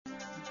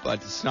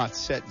but it's not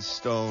set in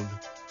stone.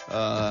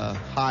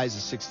 Highs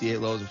of 68,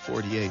 lows of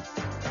 48.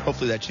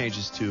 Hopefully that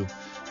changes to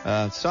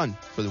sun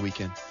for the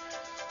weekend.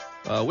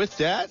 With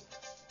that,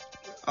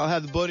 I'll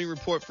have the boating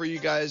report for you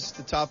guys at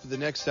the top of the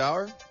next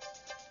hour.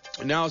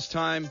 And now it's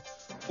time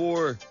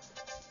for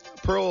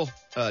Neil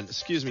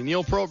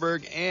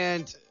Pearlberg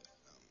and...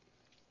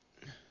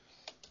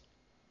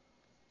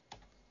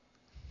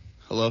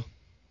 Hello?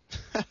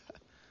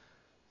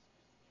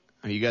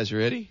 Are you guys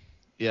ready?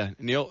 Yeah,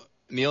 Neil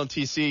and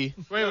TC.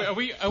 Wait, are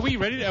we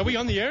ready? Are we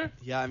on the air?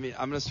 Yeah, I mean,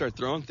 I'm going to start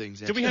throwing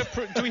things at you. Do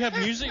we have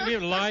music? Do we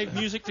have live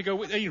music to go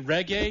with? Any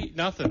reggae?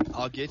 Nothing.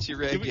 I'll get you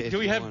reggae. Do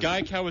we have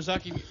Guy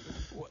Kawasaki?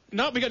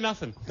 No, we got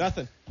nothing.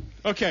 Nothing.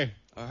 Okay.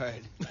 All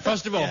right.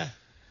 First of all,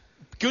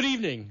 good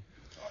evening.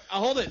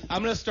 Hold it.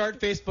 I'm going to start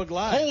Facebook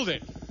Live. Hold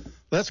it.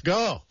 Let's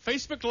go.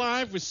 Facebook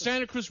Live with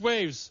Santa Cruz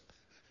Waves.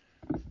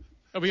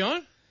 Are we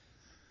on?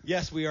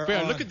 Yes, we are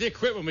on. Look at the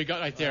equipment we got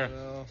right there.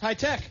 High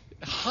tech.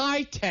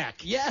 High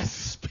tech. Yes.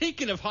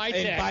 Speaking of high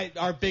tech. And by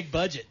our big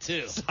budget,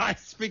 too.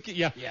 Yes.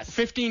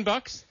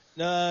 $15?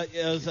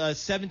 It was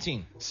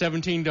 17.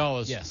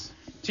 $17. Yes.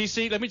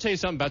 TC, let me tell you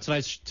something about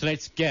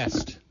tonight's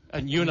guest.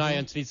 And you and I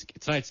and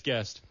tonight's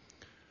guest.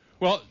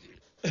 Well,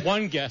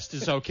 one guest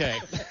is okay.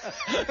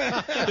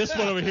 This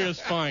one over here is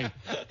fine.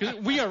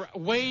 We are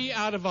way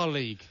out of our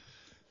league.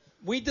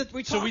 We did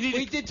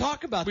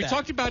talk about that. We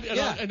talked about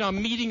it in our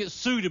meeting at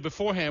Suda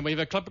beforehand. We have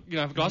a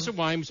glass of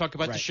wine. We talk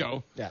about the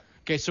show. Yeah.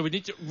 Okay, so we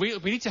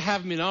need to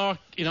have him in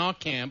our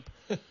camp.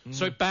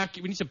 So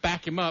we need to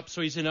back him up so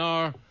he's in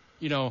our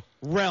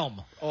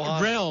realm.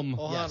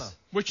 Ohana. Yes.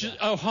 Which is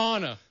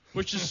Ohana,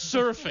 which is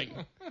surfing.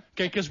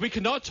 Okay, because we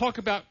cannot talk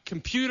about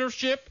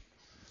computership.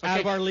 Okay? Out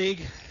of our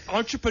league.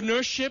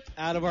 Entrepreneurship.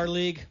 Out of our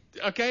league.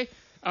 Okay.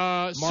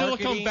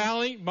 Silicon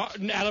Valley.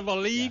 Out of our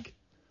league. Yeah.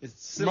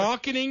 It's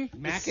marketing.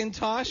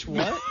 Macintosh?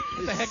 What?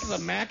 What the heck is a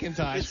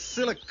Macintosh? It's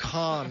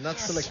silicon, not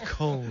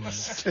silicone.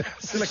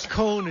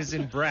 Silicone is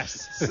in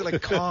breast.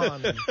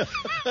 Silicon.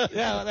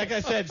 Yeah, like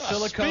I said,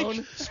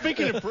 silicone.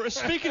 Speaking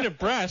of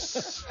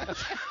breasts.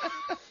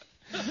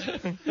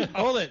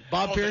 Hold it.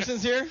 Bob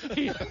Pearson's here?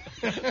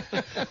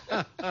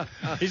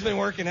 He's been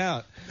working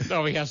out.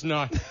 No, he has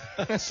not.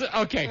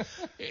 Okay.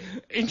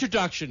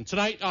 Introduction.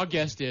 Tonight, our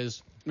guest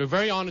is, we're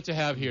very honored to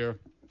have here,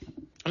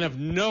 and I have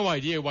no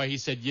idea why he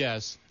said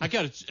yes. I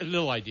got a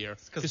little idea.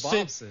 Because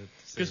Bob said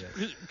yes.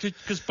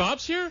 Because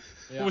Bob's here?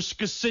 Yeah. Or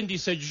because Cindy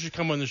said you should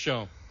come on the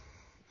show?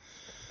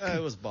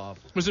 It was Bob.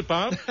 Was it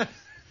Bob?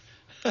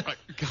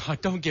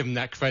 God, don't give him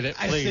that credit,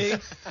 please. I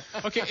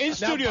see. Okay, in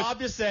studio. Now Bob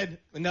just said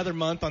another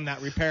month on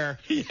that repair.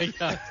 Tick.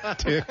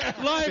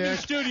 Live in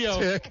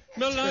studio.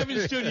 Live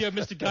in studio,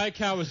 Mr. Guy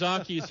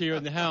Kawasaki is here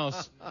in the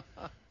house.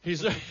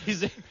 He's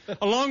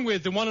along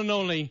with the one and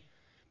only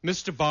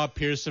Mr. Bob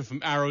Pearson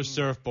from Arrow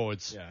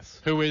Surfboards.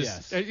 Yes. Who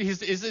is,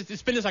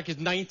 it's been like his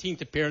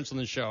 19th appearance on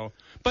the show.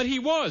 But he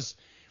was,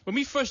 when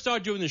we first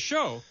started doing the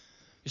show,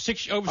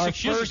 over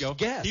 6 years ago,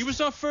 guest. He was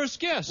our first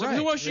guest. Right.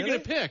 Who else Really? you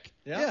going to pick?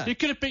 Yeah. We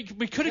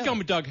could have gone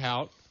with Doug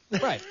Hout.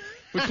 Right.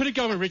 We could have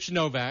gone with Rich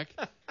Novak.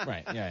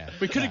 Right. Yeah.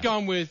 We could have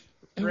gone with,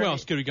 who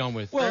else could we have gone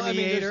with? Well,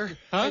 Remy Yater.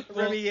 Huh?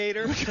 Remy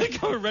Yater. We could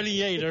have gone with Remy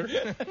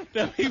Yater.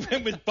 No, we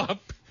went with Bob.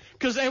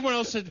 Because everyone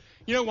else said,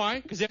 you know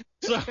why? Because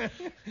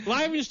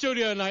live in the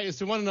studio tonight is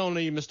the one and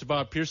only Mr.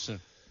 Bob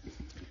Pearson,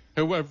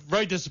 who we're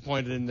very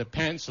disappointed in the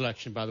pants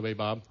selection, by the way,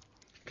 Bob.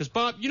 Because,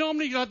 Bob, you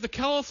normally got the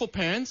colorful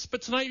pants,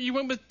 but tonight you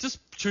went with just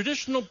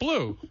traditional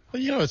blue.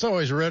 Well, it's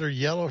always red or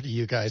yellow to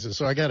you guys, and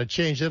so I got to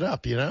change it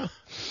up,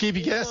 Keep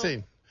you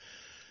guessing.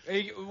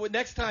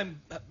 Next time,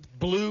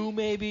 blue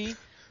maybe,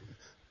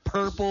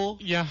 purple.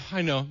 Yeah,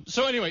 I know.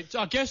 So anyway,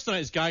 our guest tonight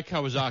is Guy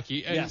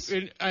Kawasaki, and, Yes.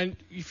 and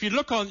if you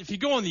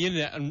go on the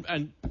internet,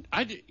 and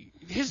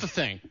here's the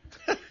thing.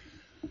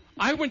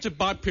 I went to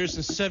Bob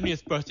Pearson's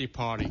 70th birthday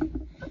party,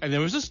 and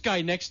there was this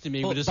guy next to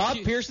me with his Bob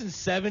Pearson's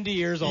 70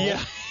 years old.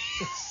 Yeah.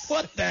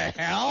 What the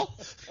hell?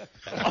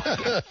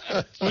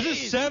 Was it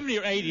 70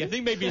 or 80? I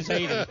think maybe it's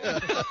 80. It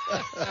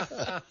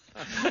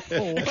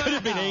could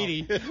have been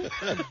 80.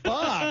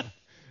 Bob.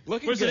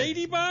 Was it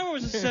 80, Bob, or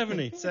was it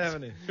 70?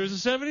 70. It was a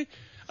 70?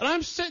 And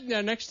I'm sitting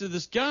there next to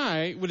this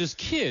guy with his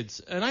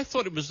kids, and I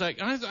thought it was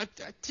like I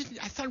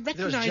recognized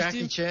There was Jackie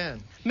him.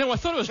 Chan. No, I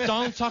thought it was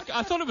Donald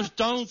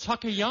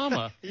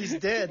Takayama. He's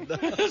dead.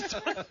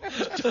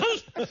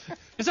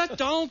 Is that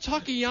Donald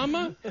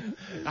Takayama?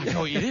 I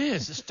go, it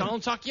is. It's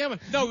Donald Takayama.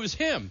 No, it was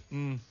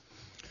him.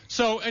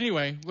 So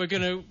anyway,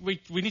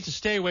 we need to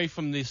stay away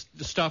from the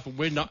stuff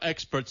we're not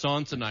experts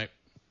on tonight.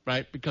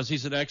 Right, because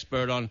he's an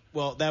expert on...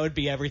 Well, that would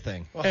be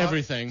everything. Well,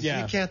 everything.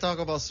 Yeah. You can't talk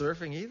about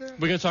surfing either?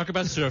 We're going to talk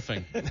about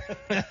surfing.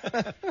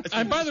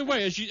 And by the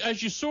way, as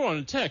you saw on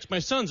the text, my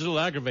son's a little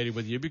aggravated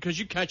with you because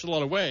you catch a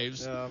lot of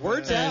waves.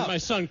 Words and out. my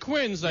son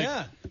Quinn's like,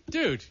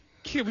 dude,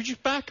 kid, would you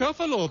back off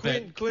a little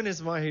bit? Quinn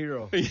is my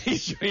hero.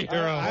 He's your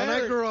hero. When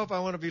I grow up, I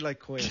want to be like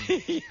Quinn.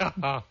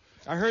 Yeah.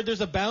 I heard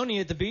there's a bounty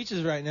at the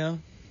beaches right now.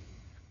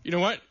 You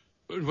know what?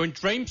 When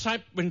drain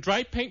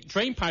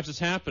pipes is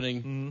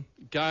happening,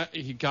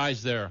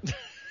 Guy's there.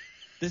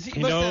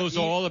 He knows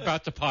all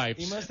about the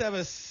pipes. He must have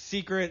a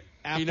secret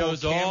Apple He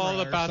knows camera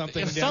all or about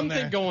something there's down something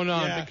there. going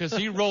on Yeah. because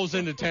he rolls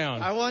into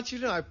town. I want you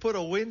to know, I put a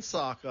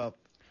windsock up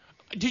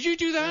Did you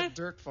do at that?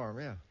 Dirt Farm,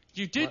 yeah.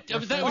 You did? My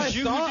That friend- was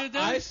you who did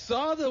that? I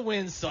saw the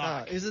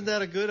windsock. Isn't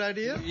that a good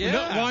idea? Yeah.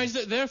 No, why is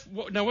it there?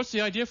 Now, what's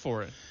the idea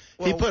for it?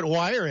 He Well, put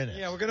wire in it.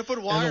 Yeah, we're going to put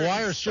wire. And the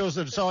wire shows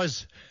that it's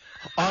always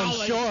on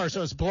shore,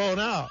 so it's blown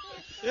out.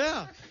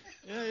 Yeah.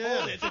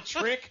 Yeah. It's a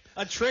trick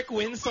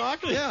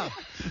windsock? Yeah.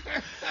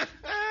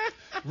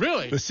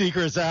 Really? The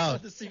secret's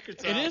out. The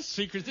secret's It out. is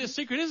secret. The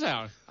secret is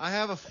out. I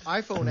have an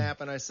iPhone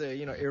app, and I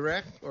say,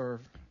 erect or...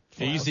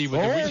 Easy with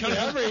Forward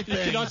the everything.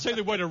 You cannot say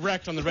the word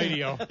erect on the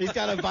radio. He's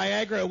got a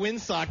Viagra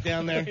windsock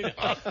down there.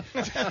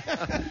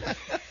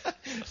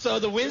 So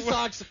the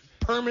windsock's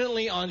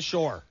permanently on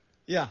shore.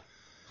 Yeah.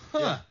 Huh.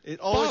 Yeah. It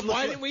always Bob, looks why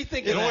like- didn't we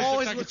think It of that?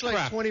 always like looks it's like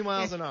crap. 20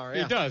 miles an hour.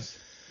 Yeah. It does.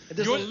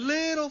 There's You a want-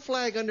 little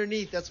flag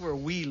underneath. That's where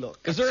we look.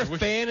 Is there a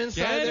fan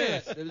inside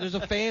Get there? There's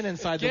a fan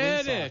inside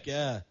Get the windsock. it.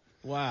 Yeah.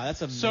 Wow,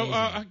 that's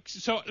amazing.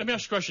 So let me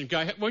ask you a question,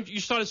 Guy. When you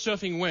started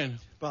surfing when?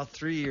 About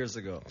 3 years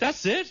ago.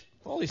 That's it?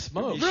 Holy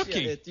smokes.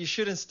 Rookie. You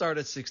shouldn't start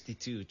at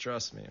 62.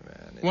 Trust me,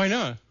 man. Why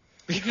not?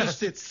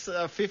 Because it's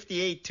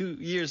 58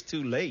 years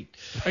too late.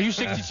 Are you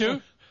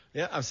 62?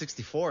 Yeah, I'm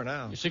 64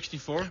 now. You're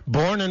 64?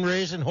 Born and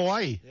raised in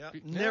Hawaii. Yeah.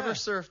 Never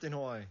surfed in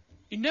Hawaii.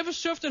 You never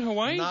surfed in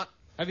Hawaii? Not.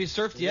 Have you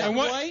surfed yet? And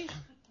what- Hawaii?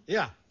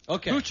 Yeah.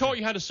 Okay. Who taught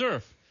you how to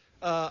surf?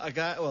 A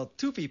guy. Well,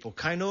 two people.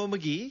 Kainoa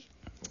McGee,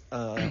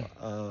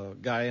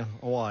 guy in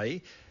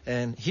Hawaii,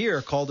 and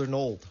here Calder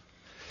Nold.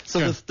 So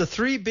Okay. the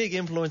three big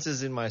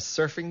influences in my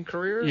surfing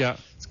career. Yeah.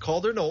 It's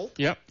Calder Nold,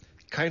 Yep.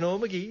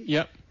 Kainoa McGee,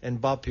 Yep. and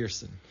Bob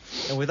Pearson.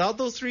 And without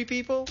those three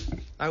people,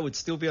 I would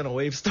still be on a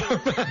wave storm.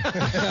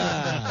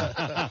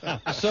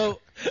 So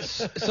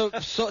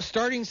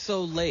starting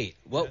so late,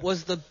 what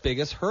was the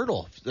biggest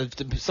hurdle?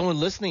 Someone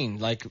listening,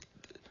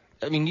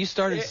 you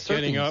started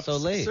Getting surfing up. so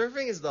late.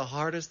 Surfing is the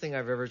hardest thing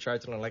I've ever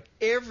tried to learn. Like,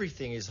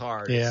 everything is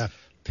hard. Yeah. It's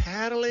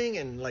paddling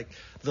and, like,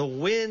 the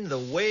wind, the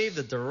wave,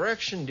 the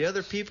direction, the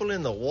other people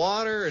in the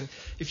water. And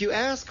if you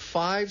ask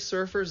 5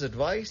 surfers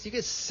advice, you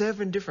get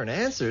 7 different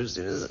answers.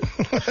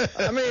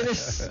 I mean,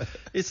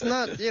 it's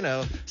not,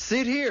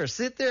 sit here,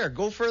 sit there,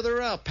 go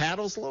further out,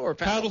 paddle slower,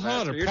 Paddle faster.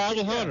 harder, You're paddle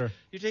taking- harder.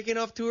 You're taking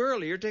off too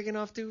early. You're taking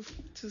off too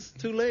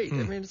late. I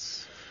mean,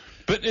 it's...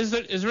 But is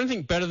there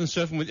anything better than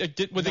surfing with the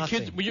kids?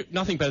 Nothing.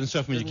 Nothing better than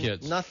surfing with your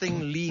kids.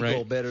 Nothing legal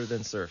Right. better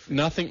than surfing.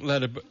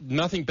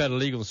 Nothing better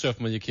legal than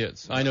surfing with your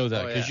kids. I know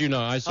that Oh, because yeah.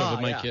 I surf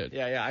with my yeah. kid.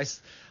 Yeah.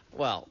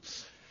 Well,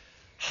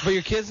 But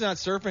your kid's not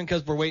surfing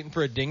because we're waiting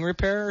for a ding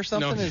repair or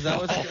something? No. Is that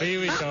what's Here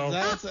we go.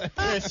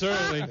 Yes,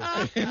 certainly.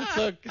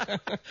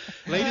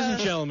 Ladies and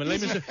gentlemen,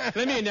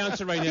 let me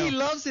announce it right now. he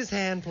loves his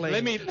hand playing.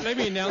 Let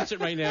me announce it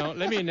right now.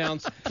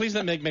 Please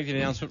let me make the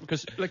announcement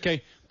because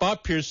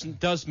Bob Pearson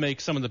does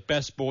make some of the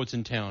best boards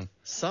in town.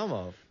 Some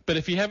of. But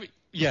if you have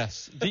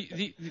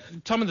the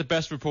some of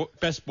the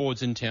best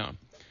boards in town.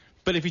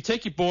 But if you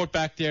take your board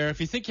back there,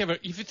 if you think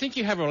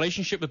you have a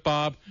relationship with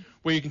Bob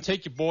where you can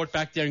take your board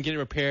back there and get it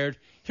repaired,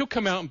 he'll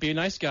come out and be a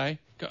nice guy.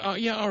 Go, oh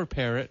yeah, I'll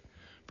repair it.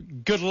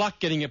 Good luck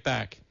getting it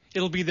back.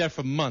 It'll be there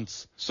for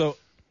months. So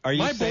are you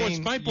My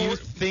saying board's- you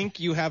think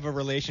you have a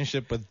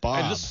relationship with Bob?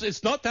 And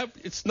it's not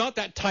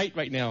that tight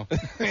right now.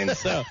 And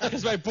so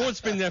Because my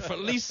board's been there for at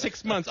least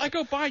 6 months. I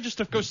go by just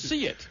to go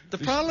see it. The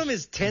problem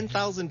is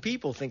 10,000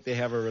 people think they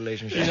have a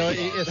relationship.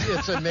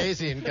 It's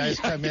amazing.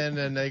 Guys come in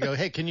and they go,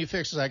 hey, can you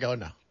fix this? I go,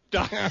 no.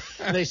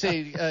 And they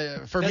say,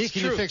 for me, That's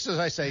can true. you fix this?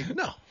 I say,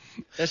 no.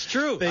 That's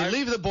true. They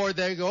leave the board.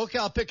 They go, okay,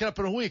 I'll pick it up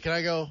in a week. And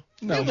I go,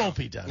 no, it won't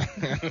be done.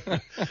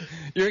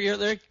 you're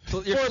 4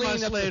 cleaning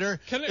months up later,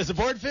 Can I- is the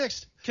board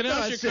fixed? Can I No,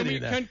 ask it's you?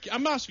 sitting there.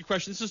 I'm asking a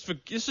question.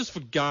 This is for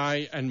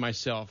Guy and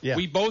myself. Yeah.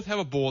 We both have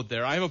a board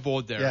there. I have a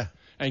board there. Yeah.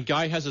 And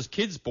Guy has his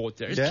kid's board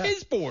there. His Yeah.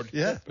 kid's board.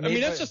 Yeah. I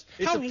mean, that's just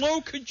It's how a-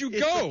 low could you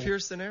It's go? the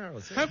Pearson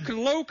arrows. How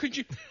low could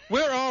you?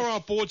 Where are our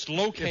boards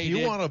located? If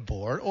you want a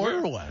board,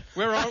 order one.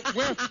 Where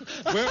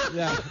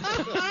Yeah.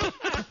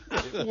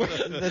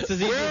 That's as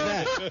easy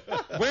as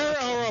that. where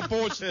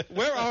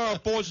are our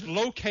boards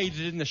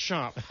located in the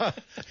shop?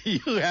 You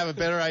have a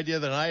better idea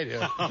than I do.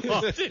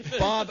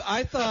 Bob,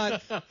 I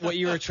thought what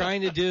you were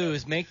trying to do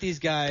is make these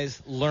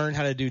guys learn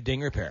how to do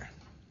ding repair.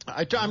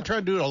 I'm trying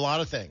to do a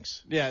lot of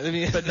things, Yeah, I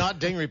mean, but not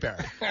ding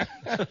repair.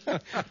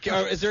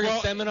 is there a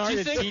Well, seminar do you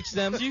to think- teach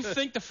them? Do you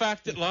think the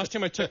fact that last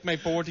time I took my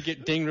board to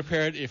get ding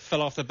repaired, it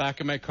fell off the back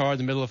of my car in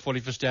the middle of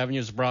 41st Avenue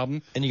is a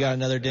problem? And you got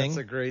another ding? That's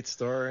a great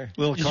story.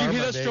 Little Did you karma,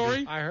 hear that baby.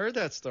 story? I heard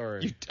that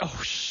story.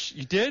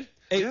 You did?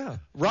 Hey, Yeah.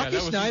 Rocky Yeah, that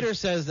was- Snyder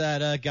says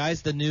that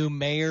guy's the new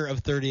mayor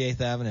of 38th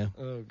Avenue.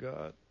 Oh,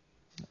 God.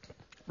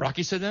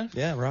 Rocky said that?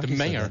 Yeah, Rocky The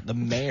said mayor. that. The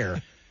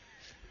mayor.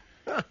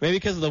 Maybe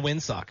because of the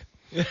windsock.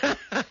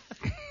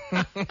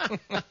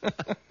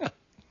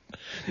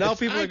 Now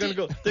people are going to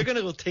go. They're going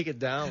to go take it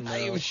down. Now.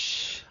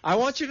 I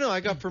want you to know I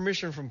got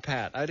permission from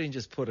Pat. I didn't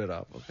just put it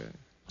up. Okay.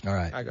 All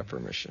right. I got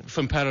permission.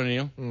 From Pat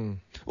O'Neill.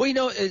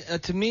 Well,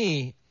 to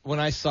me, when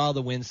I saw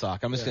the windsock,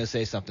 I'm just going to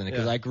say something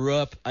because I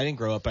didn't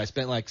grow up, but I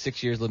spent like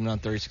 6 years living on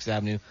 36th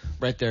Avenue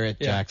right there at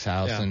Jack's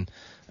house, and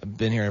I've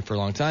been here for a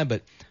long time.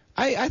 But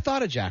I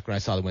thought of Jack when I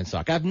saw the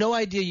windsock. I have no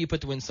idea you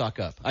put the windsock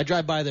up. I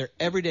drive by there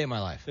every day of my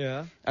life.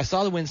 Yeah. I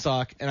saw the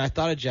windsock, and I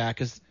thought of Jack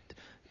because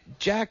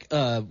Jack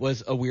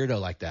was a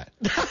weirdo like that.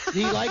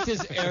 He liked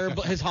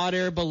his hot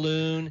air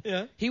balloon.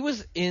 Yeah. He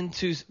was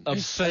into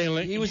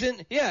sailing. He was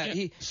in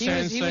he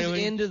was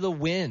into the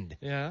wind.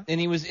 Yeah. And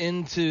he was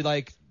into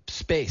like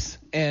space.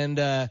 And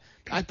I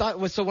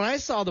thought so when I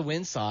saw the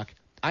windsock,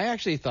 I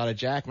actually thought of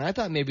Jack, and I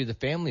thought maybe the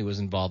family was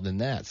involved in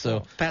that.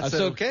 So Pat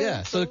said okay.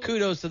 Yeah. So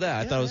kudos to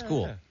that. I thought it was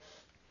cool. Yeah.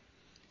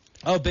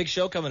 Oh, big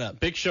show coming up.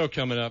 Big show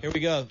coming up. Here we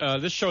go.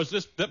 This show,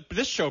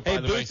 by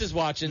the way. Boots is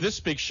watching. This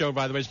big show,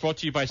 by the way, is brought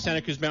to you by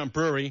Santa Cruz Mountain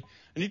Brewery.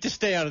 I need to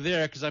stay out of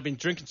there because I've been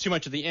drinking too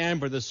much of the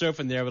amber, the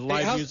surfing there with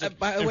live music.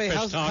 By the way, and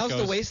how's fresh the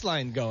tacos.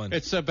 waistline going?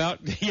 It's about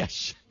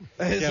yes.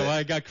 Well,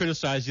 I got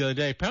criticized the other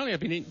day. Apparently, I've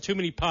been eating too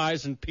many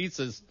pies and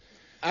pizzas.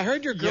 I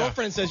heard your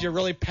girlfriend says you're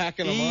really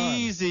packing them on.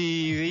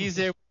 Easy.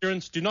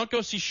 Do not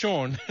go see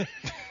Sean.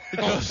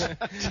 This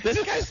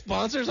guy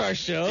sponsors our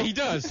show. He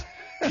does.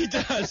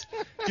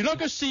 Do not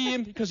go see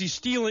him because he's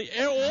stealing.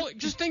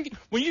 Just think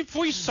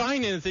before you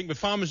sign anything with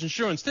Farmers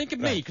Insurance, think of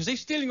me because they're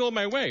stealing all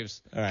my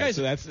waves. All right, guys,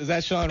 so is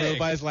that Sean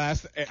Robai's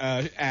last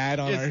ad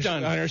on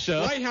our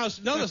show? Lighthouse,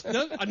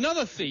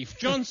 another thief,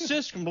 John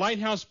Sisk from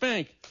Lighthouse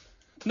Bank.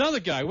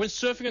 Another guy went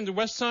surfing on the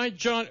west side.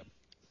 John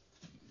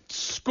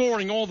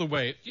scoring all the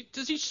way.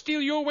 Does he steal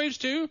your waves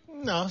too?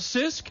 No.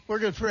 Sisk? We're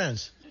good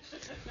friends.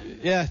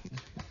 Yeah.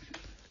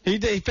 He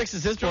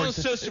fixes his John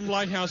boards. Sisk from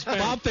Lighthouse Bank.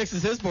 Bob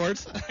fixes his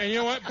boards. And you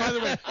know what? By the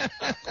way,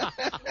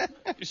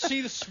 you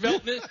see the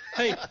sveltness?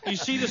 Hey, you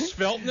see the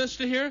sveltness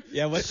to here?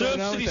 Yeah, what's Surf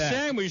going on City with that?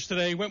 sandwich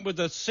today went with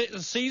the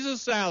Caesar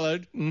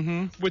salad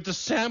with the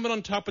salmon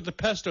on top with the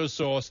pesto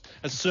sauce.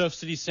 A Surf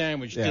City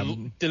sandwich. Yeah.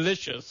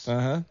 Delicious.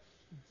 Uh-huh.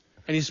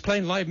 And he's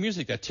playing live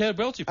music there. Ted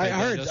Welty playing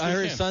I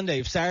heard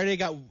Sunday. Saturday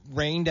got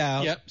rained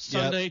out. Yep,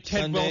 Sunday.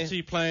 Ted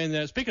Welty playing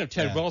there. Speaking of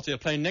Ted Welty, they're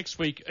playing next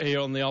week here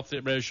on the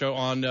Outfit Radio Show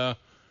on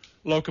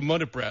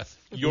Locomotive Breath,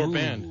 your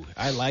band.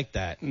 I like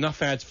that.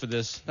 Enough ads for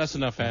this. That's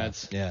enough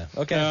ads. Yeah.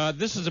 Okay.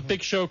 This is a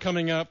big show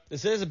coming up.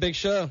 This is a big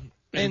show.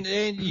 And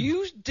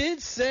you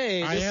did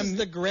say this is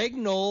the Greg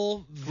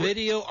Knoll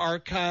Video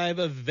Archive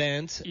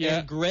event. Yeah.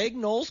 And Greg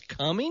Knoll's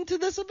coming to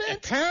this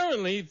event?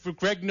 Apparently,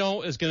 Greg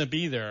Knoll is going to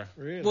be there.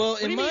 Really? Well,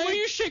 What are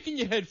you shaking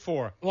your head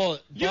for? Well,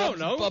 You don't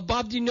know.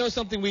 Bob, do you know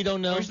something we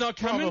don't know? Oh, he's not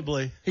coming?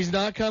 Probably. He's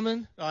not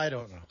coming? I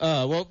don't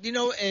know. Well,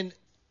 and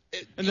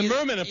the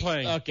Mermen are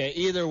playing. Okay,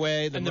 either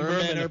way, the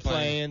Mermen are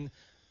playing.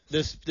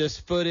 This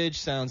footage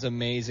sounds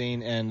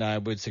amazing, and I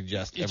would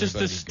suggest It's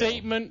everybody just go.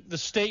 the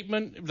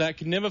statement that I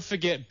can never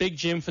forget. Big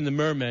Jim from the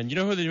Mermen. You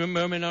know who the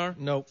Mermen are?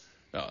 Nope.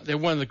 They're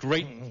one of the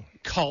great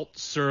cult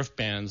surf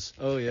bands.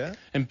 Oh, yeah?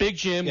 And Big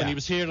Jim, when Yeah. he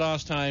was here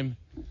last time,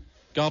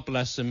 God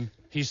bless him,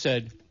 he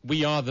said,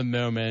 "We are the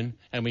Mermen,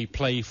 and we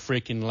play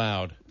freaking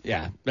loud."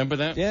 Yeah. Remember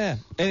that? Yeah.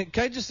 And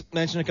can I just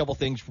mention a couple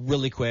things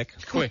really quick?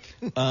 Quick.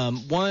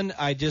 One,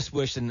 I just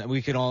wish, and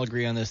we can all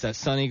agree on this, that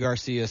Sonny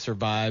Garcia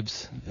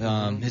survives his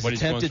What he's going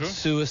attempted through?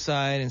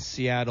 suicide in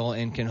Seattle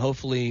and can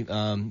hopefully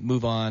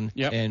move on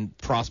Yep. and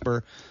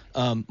prosper.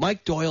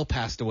 Mike Doyle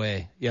passed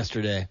away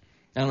yesterday.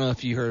 I don't know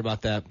if you heard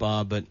about that,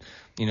 Bob, but,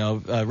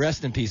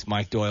 rest in peace,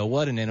 Mike Doyle.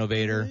 What an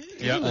innovator.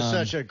 He was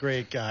such a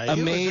great guy. He was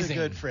amazing.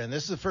 a good friend.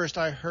 This is the first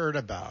I heard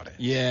about it.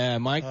 Yeah,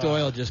 Mike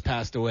Doyle just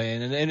passed away,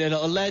 and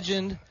a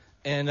legend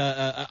and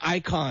an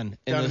icon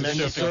in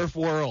the surf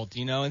world,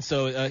 and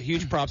so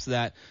huge props to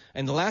that.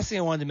 And the last thing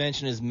I wanted to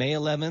mention is May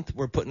 11th,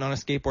 we're putting on a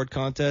skateboard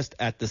contest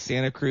at the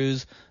Santa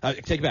Cruz,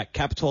 take it back,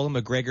 Capitola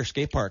McGregor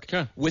Skate Park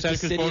Okay. with Santa the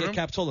Cruz city Ballroom? of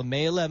Capitola,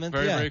 May 11th.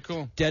 Very, very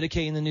cool.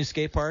 Dedicating the new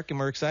skate park, and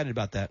we're excited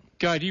about that.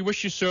 Guy, do you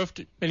wish you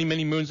surfed many,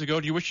 many moons ago?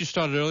 Do you wish you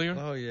started earlier?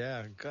 Oh,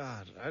 yeah.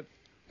 God.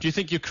 Do you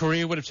think your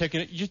career would have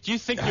taken it? Do you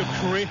think your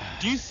career?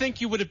 Do you think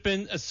you would have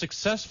been as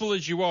successful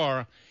as you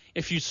are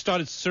if you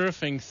started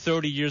surfing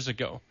 30 years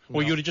ago,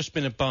 or you would have just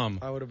been a bum?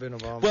 I would have been a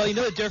bomb. Well, you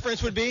know what the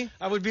difference would be?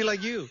 I would be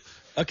like you.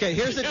 Okay,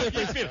 here's the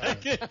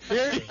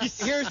difference.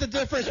 Here's the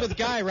difference with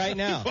Guy right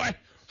now.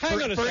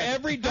 Hang on a For second.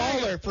 every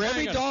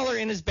dollar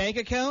in his bank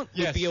account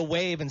would Yes. be a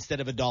wave instead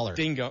of a dollar.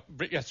 Dingo.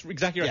 Yes,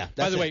 exactly right. Yeah, By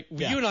that's the way, it.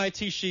 Yeah. you and I,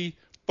 Tishi,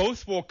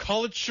 both wore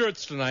collared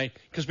shirts tonight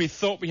because we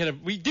thought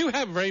we do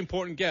have a very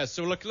important guest.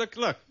 So look.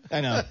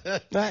 I know.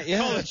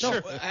 Collared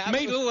shirt.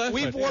 Made a little effort.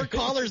 We've worn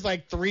collars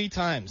like 3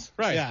 times.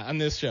 Right. Yeah, on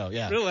this show.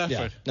 Yeah. Real Yeah.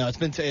 effort. No, it's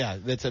been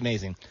it's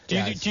amazing. Do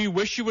Yeah, you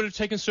wish you would have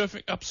taken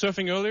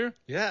surfing earlier?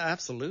 Yeah,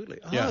 absolutely.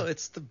 Oh, Yeah.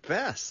 it's the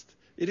best.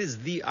 It is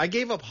I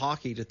gave up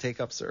hockey to take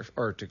up surf,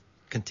 or to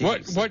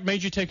continue. What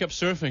made you take up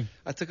surfing?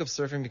 I took up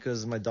surfing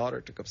because my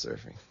daughter took up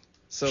surfing.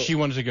 So She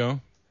wanted to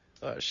go.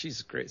 she's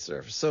a great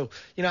surfer. So,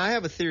 I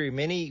have a theory.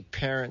 Many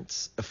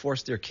parents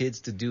force their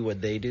kids to do what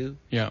they do.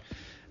 Yeah.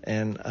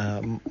 And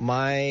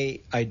my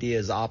idea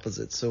is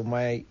opposite. So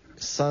my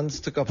sons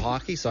took up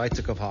hockey, so I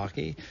took up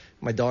hockey.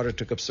 My daughter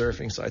took up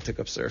surfing, so I took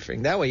up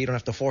surfing. That way you don't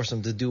have to force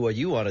them to do what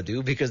you want to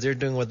do because they're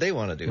doing what they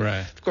want to do. Right.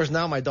 Of course,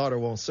 now my daughter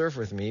won't surf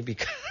with me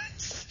because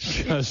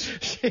she's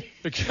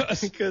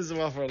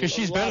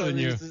better than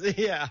you.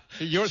 Yeah.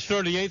 You're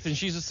 38th and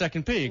she's a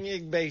second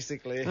peak.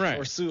 Basically. Right.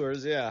 Or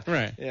sewers, yeah.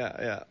 Right.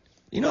 Yeah.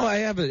 You know, I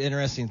have an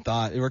interesting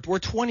thought. We're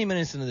 20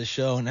 minutes into the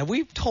show, and have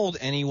we told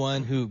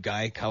anyone who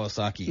Guy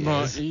Kawasaki is?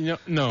 Well,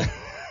 no.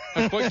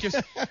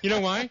 You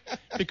know why?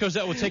 Because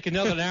that will take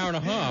another hour and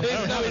a half. I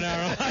don't have an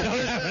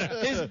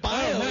hour. His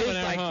bio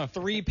is like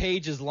 3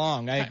 pages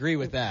long. I agree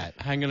with that.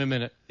 Hang on a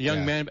minute.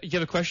 Young man, you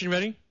have a question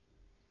ready?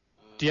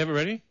 Do you have it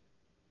ready?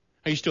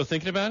 Are you still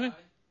thinking about it?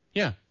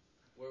 Yeah.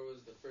 Where was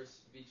the first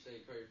beach that you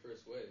caught your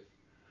first wave?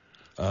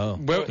 Oh.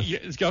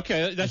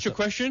 Okay, that's your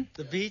question?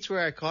 The beach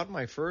where I caught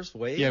my first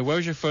wave? Yeah, where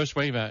was your first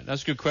wave at?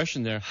 That's a good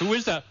question there. Who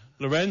is that?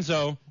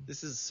 Lorenzo.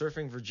 This is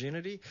surfing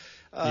virginity.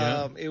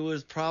 Yeah. It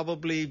would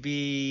probably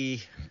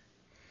be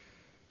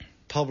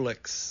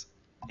Publix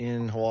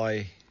in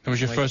Hawaii. That was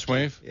your first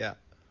wave? Yeah.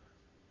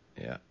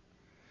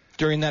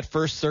 During that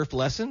first surf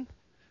lesson?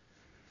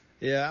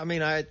 Yeah, I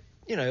mean,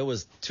 it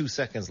was 2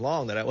 seconds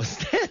long that I was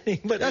standing.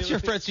 But That's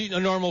a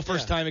normal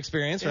first-time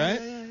experience, right?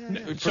 Yeah.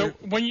 So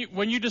when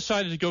you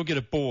decided to go get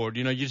a board,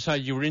 you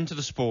decided you were into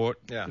the sport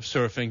of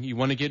surfing. You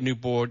want to get a new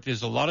board.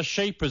 There's a lot of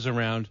shapers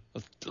around,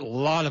 a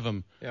lot of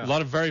them, a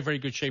lot of very, very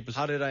good shapers.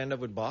 How did I end up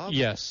with Bob?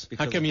 Yes.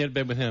 How come you had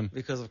been with him?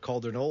 Because of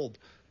Calder Nold.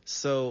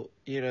 So,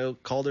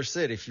 Calder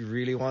said, if you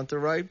really want the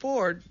right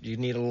board, you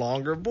need a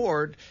longer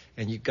board,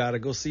 and you got to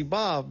go see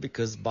Bob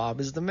because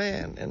Bob is the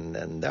man.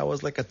 And that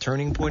was like a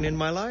turning point in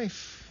my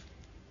life.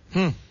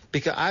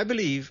 Because I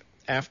believe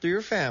after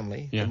your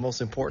family, the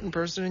most important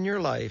person in your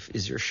life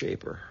is your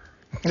shaper.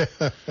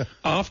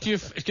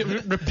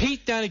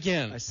 Repeat that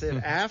again. I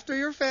said, after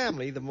your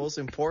family, the most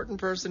important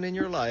person in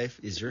your life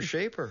is your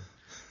shaper.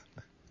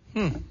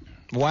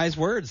 Wise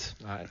words.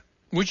 All right.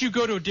 Would you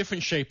go to a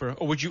different shaper,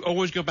 or would you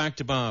always go back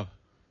to Bob?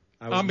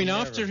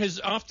 After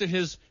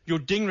your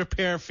ding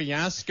repair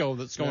fiasco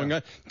that's going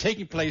on,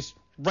 taking place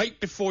right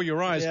before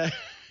your eyes,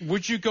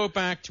 would you go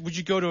back?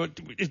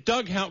 If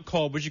Doug Hout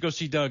called, would you go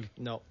see Doug?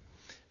 No.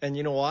 And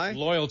you know why?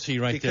 Loyalty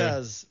there.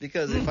 Because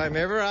if I'm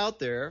ever out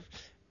there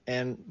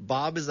and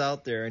Bob is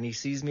out there and he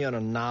sees me on a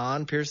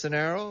non-Pearson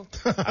arrow,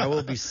 I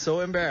will be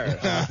so embarrassed.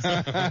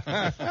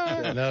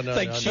 It's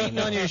like cheating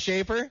on your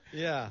shaper?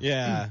 Yeah.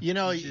 Yeah.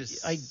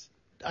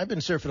 I've been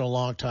surfing a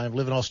long time,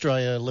 live in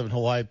Australia, live in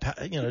Hawaii,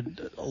 a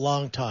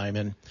long time.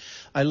 And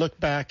I look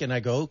back and I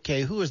go,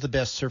 okay, who is the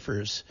best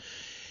surfers?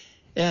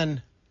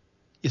 And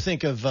you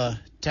think of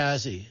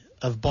Tazzy,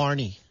 of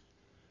Barney.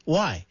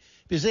 Why?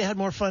 Because they had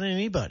more fun than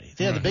anybody.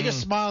 They had the biggest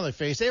smile on their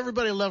face.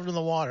 Everybody loved in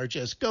the water.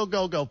 Just go,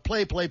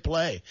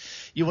 play.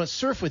 You went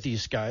surf with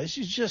these guys.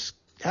 You just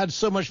had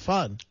so much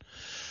fun.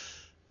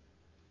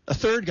 A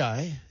third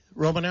guy,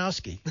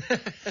 Romanowski.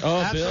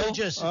 Absolutely Bill?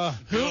 Just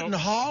hoot and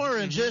holler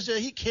and just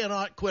he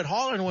cannot quit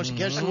hollering once he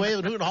catches the wave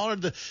and hoot and holler.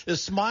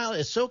 His smile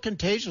is so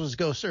contagious. Let's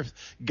go surf.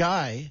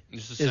 Guy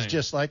is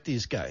just like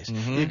these guys.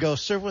 You go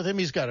surf with him.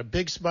 He's got a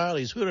big smile.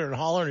 He's hooting and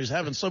hollering. He's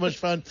having so much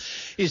fun.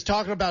 He's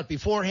talking about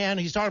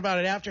beforehand. He's talking about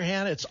it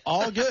afterhand. It's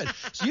all good.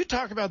 So you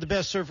talk about the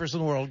best surfers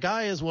in the world.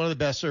 Guy is one of the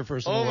best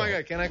surfers in the world. Oh my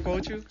God! Can I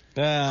quote you?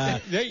 Well,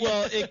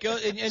 it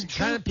goes and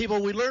kind of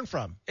people we learn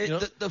from.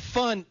 The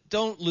fun.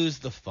 Don't lose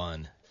the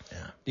fun.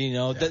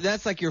 Yeah.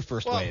 That's like your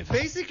first wave.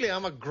 Basically,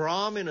 I'm a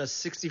Grom in a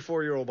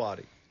 64-year-old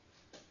body.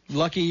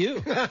 Lucky you.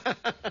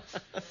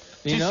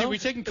 TC, we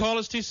taking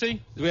callers, TC?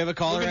 Do we have a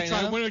caller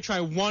now? We're going to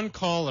try one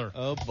caller.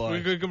 Oh, boy.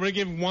 We're going to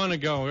give one a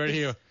go right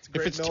here.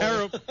 If it's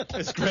terrible,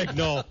 it's Greg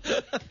Knoll.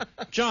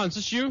 John, is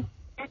this you?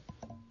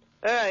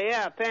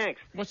 Yeah,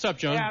 thanks. What's up,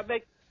 John? Yeah,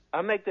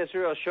 I'll make this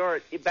real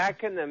short.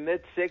 Back in the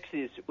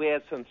mid-'60s, we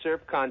had some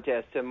surf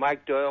contests, and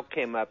Mike Doyle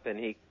came up, and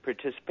he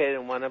participated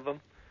in one of them.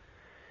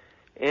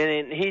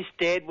 And he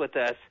stayed with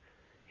us.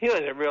 He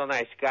was a real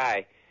nice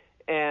guy.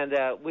 And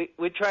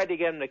we tried to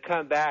get him to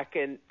come back,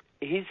 and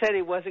he said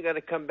he wasn't going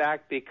to come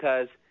back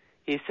because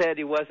he said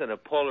he wasn't a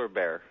polar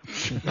bear.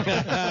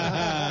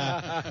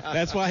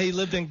 That's why he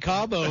lived in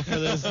Cabo for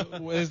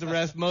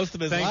most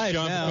of his life. Thanks,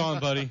 John, now. for calling,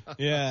 buddy.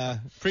 Yeah.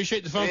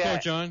 Appreciate the phone call,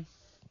 John.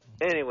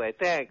 Anyway,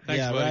 thanks.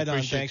 Thanks, buddy. Right on.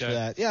 Appreciate Thanks for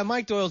that. Yeah,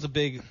 Mike Doyle's a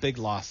big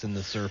loss in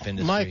the surf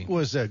industry. Mike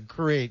was a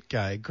great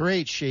guy,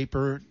 great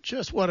shaper,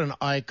 just what an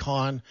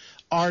icon,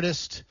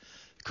 artist,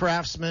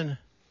 craftsman,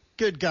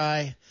 good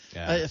guy.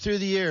 Yeah. Through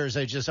the years,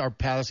 our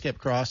paths kept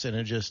crossing,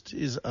 and just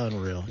is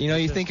unreal.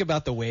 You think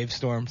about the wave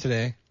storm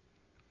today.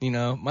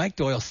 Mike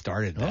Doyle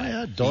started that. Oh,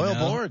 yeah, Doyle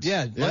boards.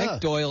 Yeah,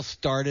 Mike Doyle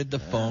started the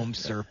foam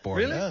surfboard.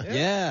 Really?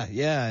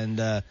 Yeah,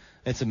 and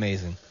it's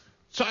amazing.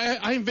 So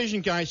I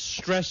envision guys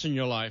stress in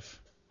your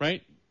life,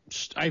 right?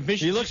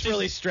 He looks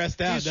really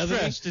stressed out, doesn't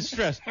he? He's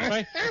stressed,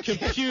 right?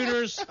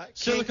 Computers,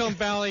 Silicon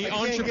Valley,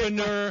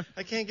 entrepreneur.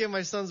 I can't get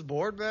my son's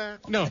board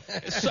back. No,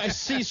 I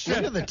see stress.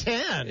 Look at the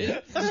tan.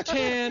 The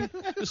tan.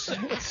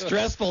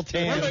 Stressful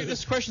tan.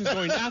 This question's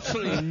going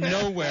absolutely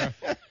nowhere.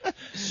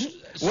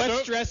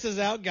 What stresses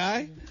out,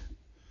 Guy?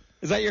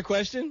 Is that your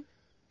question?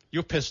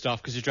 You're pissed off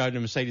because you're driving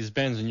a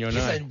Mercedes-Benz and you're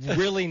not. It's a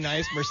really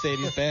nice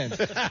Mercedes-Benz.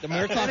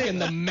 We're talking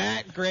the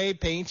matte gray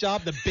paint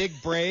job, the big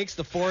brakes,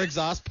 the 4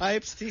 exhaust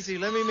pipes. TC,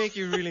 let me make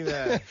you really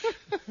mad.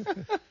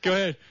 Go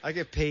ahead. I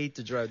get paid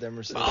to drive that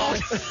Mercedes.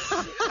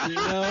 You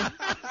know?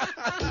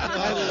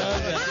 I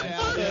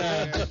love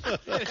that.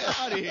 Get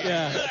out of here.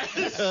 Yeah.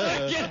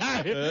 Get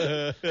out.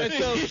 And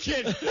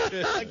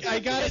so, I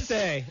gotta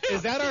say,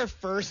 is that our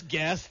first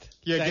guest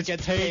that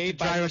gets paid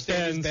by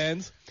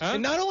Mercedes-Benz? Huh?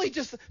 And not only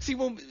just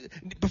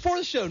before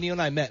the show, Neil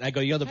and I met, and I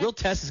go, the real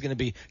test is going to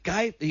be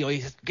guy.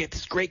 He get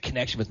this great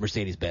connection with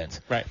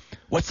Mercedes-Benz. Right.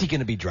 What's he going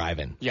to be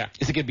driving? Yeah.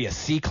 Is it going to be a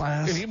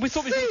C-Class? We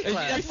thought we were we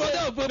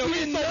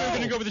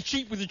going to go with the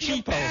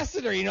cheapo.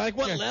 Ambassador,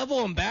 what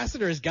level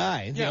ambassador is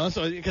guy? You know,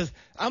 so because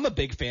I'm a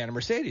big fan of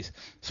Mercedes,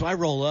 so I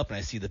roll up and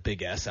I see the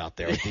big S out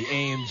there with the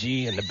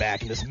AMG in the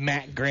back and this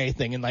matte gray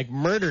thing and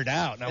murdered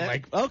out, and I'm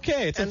like,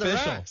 okay, it's and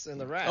official.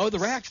 The racks. Oh, the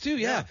racks too,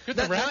 yeah. Got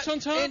the racks on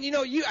top. And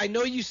I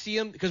know you see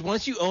them because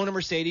once you own a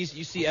Mercedes,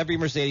 you see every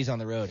Mercedes on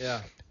the road.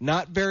 Yeah.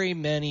 Not very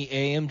many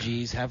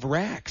AMGs have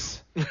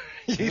racks.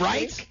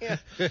 Right? Yeah.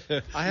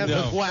 I have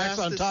The the wax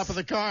on fastest- top of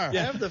the car. I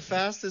have the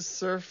fastest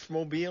surf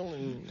mobile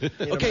in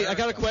Okay, I got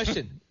a America.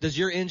 question. Does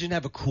your engine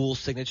have a cool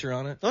signature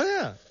on it? Oh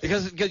yeah.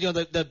 Because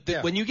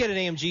Yeah. when you get an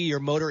AMG, your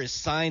motor is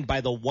signed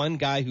by the one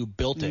guy who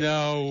built it.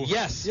 No.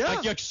 Yes. Yeah.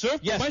 Like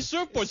surfboard. Yes. My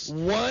surfboard's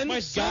One my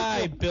guy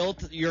surfboard.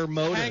 built your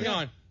motor. Hang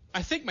on.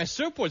 I think my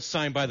surfboard's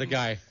signed by the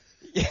guy.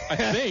 I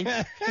think.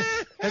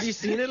 Have you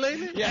seen it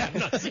lately? Yeah. I've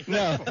not seen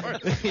No. that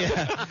before.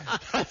 Yeah.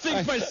 I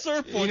think my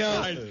surfboard's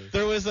signed.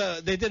 There was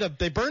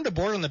they burned a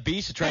board on the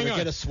beach to try Hang to on.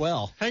 get a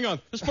swell. Hang on.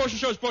 This portion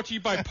show is brought to you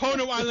by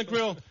Pono Island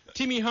Grill.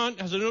 Timmy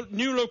Hunt has a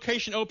new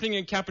location opening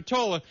in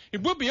Capitola.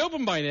 It would be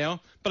open by now,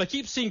 but I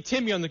keep seeing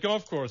Timmy on the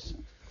golf course.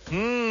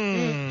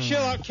 Chill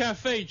Out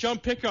Cafe. John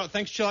Pickard.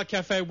 Thanks, Chill Out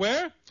Cafe.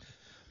 Where?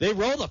 They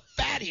roll the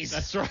fatties.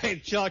 That's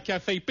right. Chill Out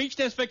Cafe. Beach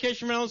Nest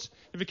Vacation Rentals.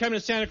 If you're coming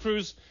to Santa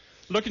Cruz,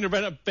 looking to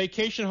rent a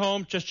vacation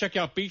home, just check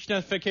out Beach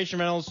Nest Vacation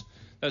Rentals.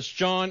 That's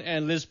John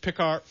and Liz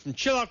Pickard from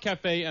Chill Out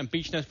Cafe and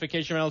Beach Nest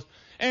Vacation Rentals.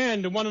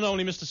 And the one and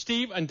only Mr.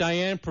 Steve and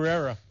Diane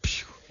Pereira.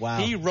 Wow.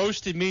 He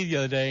roasted me the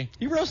other day.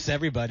 He roasts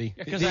everybody.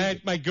 Because I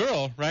had my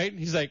girl, right?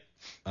 He's like,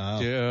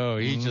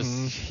 dude,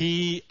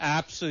 he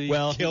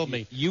absolutely killed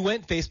me. You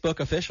went Facebook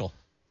official.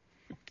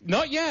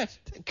 Not yet.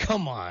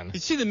 Come on. You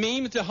see the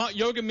meme, the hot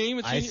yoga meme?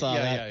 With I you? saw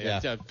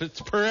that, yeah.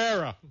 It's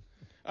Pereira.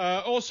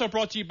 Also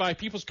brought to you by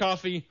People's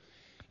Coffee.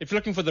 If you're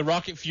looking for the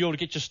rocket fuel to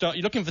get your start,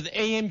 you're looking for the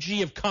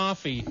AMG of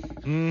coffee.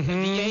 The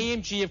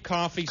AMG of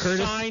coffee,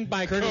 signed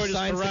by Curtis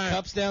signs Pereira. the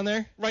cups down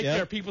there. Right Yep.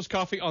 there, People's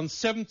Coffee on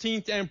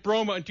 17th and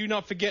Broma. And do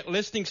not forget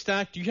Listening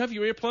Stack. Do you have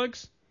your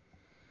earplugs?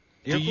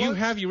 Do you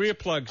have your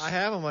earplugs? I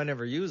have them. I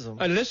never use them.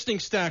 A Listening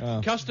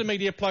Stack,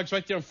 custom-made earplugs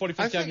right there on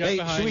 45th Avenue. Hey,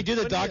 behind. should we do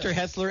the What do you- Dr.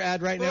 Hetzler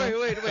ad right now?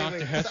 Wait.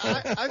 Dr. So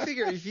I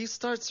figure if you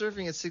start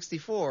surfing at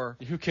 64,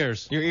 Who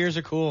cares? Your ears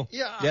are cool.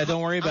 yeah, don't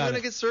worry I'm about gonna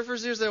it. get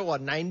surfer's ears at what,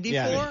 94?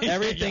 Yeah,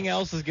 everything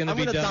else is gonna I'm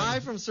be gonna done. die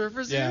from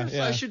surfer's Yeah, ears.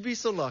 yeah. I should be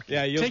so lucky.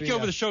 Yeah, you'll Take be, you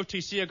over the show,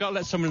 TC. I got to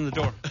let someone in the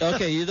door.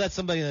 Okay, you let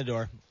somebody in the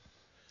door.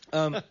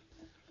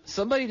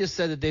 Somebody just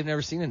said that they've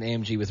never seen an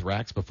AMG with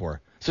racks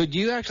before. So do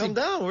you actually? Come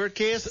down. We're at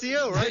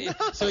KSCO right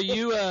now. So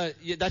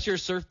that's your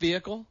surf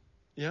vehicle?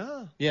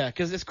 Yeah. Yeah,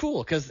 because it's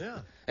cool. Yeah.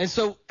 And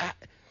so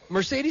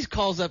Mercedes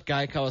calls up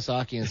Guy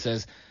Kawasaki and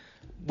says,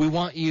 "We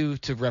want you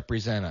to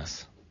represent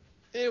us."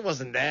 It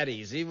wasn't that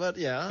easy, but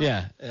yeah.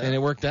 Yeah. And it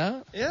worked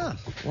out. Yeah.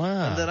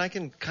 Wow. And then I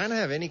can kind of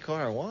have any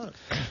car I want.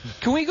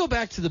 Can we go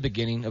back to the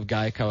beginning of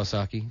Guy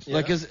Kawasaki? Yeah.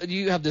 Like, 'cause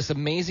you have this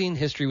amazing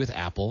history with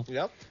Apple.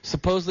 Yep.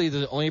 Supposedly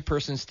the only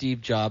person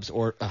Steve Jobs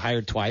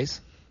hired twice.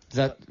 Is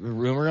that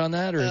rumor on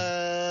that,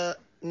 or?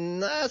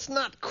 That's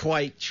not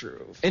quite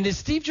true. And did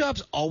Steve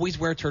Jobs always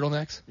wear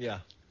turtlenecks? Yeah.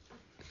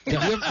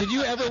 Did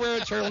you ever wear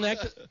a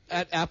turtleneck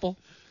at Apple?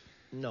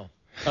 No.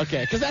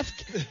 Okay, because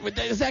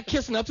is that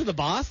kissing up to the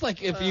boss?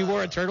 Like if you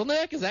wore a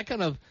turtleneck, is that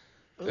kind of?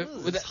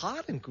 It's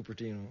hot in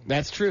Cupertino.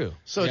 That's true.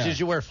 So Yeah. did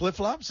you wear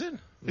flip-flops in?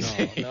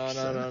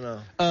 No.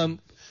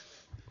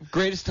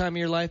 Greatest time of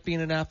your life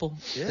being an Apple?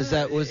 Yeah, Is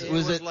that was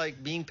it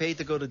like being paid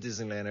to go to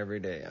Disneyland every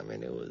day? I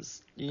mean, it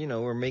was,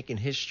 we're making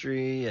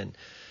history, and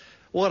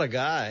what a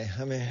guy.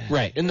 I mean,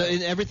 right? And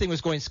everything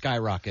was going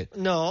skyrocket.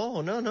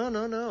 No.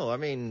 I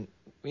mean,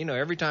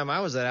 every time I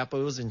was at Apple,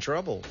 it was in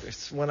trouble.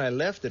 When I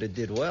left it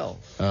did well.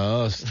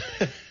 Oh,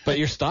 but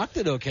your stock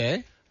did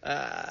okay.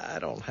 I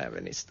don't have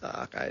any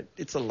stock.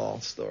 It's a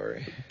long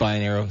story.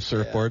 Buying Aero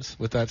surfboards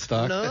with that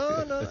stock?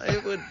 No,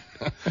 it would.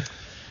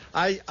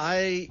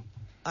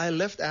 I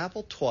left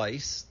Apple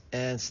twice,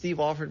 and Steve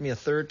offered me a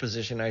third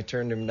position. I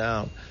turned him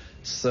down.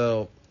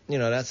 So,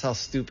 that's how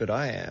stupid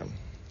I am.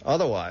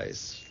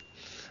 Otherwise,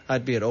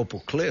 I'd be at Opal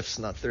Cliffs,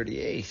 not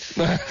 38th.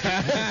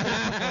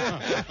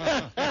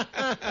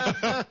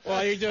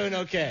 Well, you're doing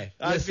okay.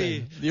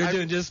 You're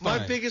doing just fine.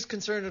 My biggest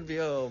concern would be,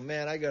 oh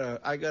man, I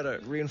gotta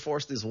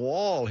reinforce this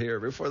wall here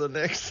before the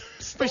next.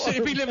 He'd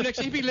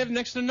be living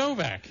next to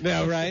Novak.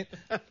 No, right?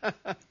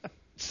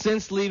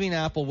 since leaving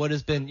Apple,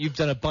 you've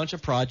done a bunch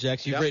of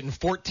projects. You've written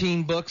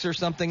 14 books or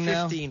something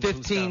now?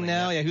 15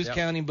 now? Yeah, who's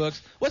counting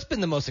books? What's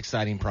been the most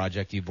exciting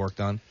project you've worked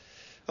on?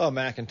 Oh,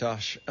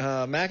 Macintosh.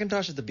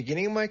 Macintosh at the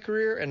beginning of my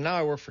career, and now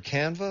I work for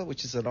Canva,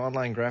 which is an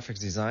online graphics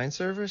design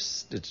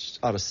service. It's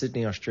out of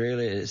Sydney,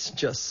 Australia. It's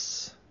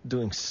just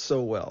doing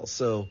so well.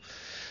 So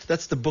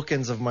that's the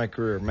bookends of my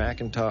career,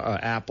 Macintosh,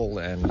 Apple,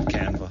 and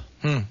Canva.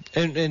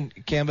 And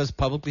Canva's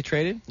publicly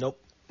traded? Nope.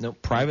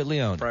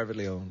 Privately owned.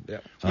 Privately owned. Yeah.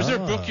 Was there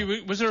a book?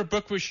 Was there a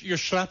book where you're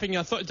slapping?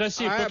 Did I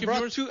see a book of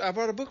yours? I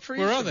brought a book for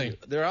you. Where are they?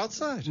 They're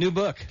outside. New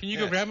book. Can you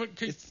go grab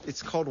it?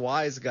 It's called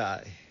Wise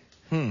Guy.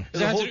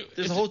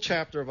 There's a whole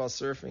chapter about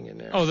surfing in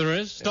there. Oh, there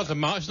is.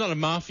 It's not a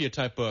mafia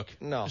type book.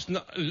 No. It's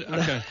not.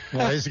 Okay.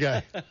 Wise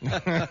guy.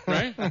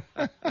 Right.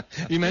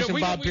 You mentioned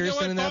Bob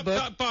Pearson in that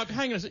book. Bob,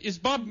 hang on. Is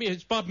Bob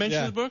mentioned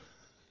in the book?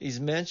 He's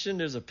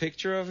mentioned. There's a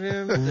picture of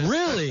him.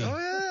 Really? Oh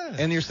yeah.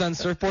 And your son's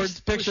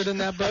surfboard's pictured in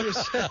that book?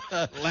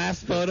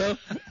 Last photo?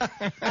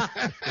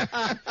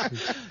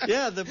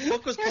 Yeah, the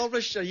book was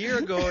published a year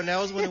ago, and that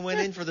was when it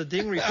went in for the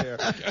ding repair.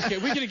 Okay,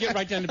 we're going to get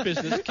right down to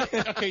business.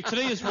 Okay,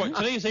 today is what?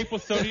 Today is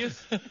April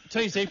 30th?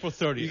 Today's April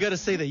 30th. You got to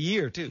say the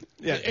year, too.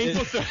 Yeah,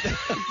 April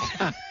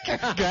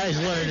 30th. Guy's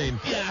learning.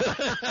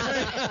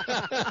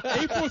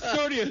 April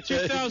 30th,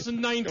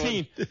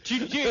 2019.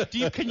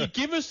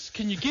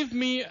 Can you give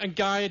me a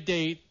guy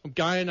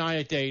and I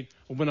a date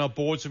when our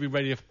boards will be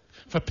ready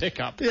for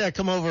pickup? Yeah,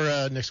 come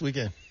over next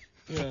weekend.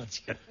 Yeah.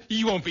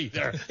 You won't be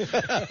there.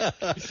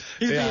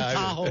 He'll be in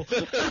Tahoe.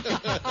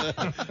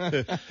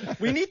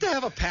 We need to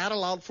have a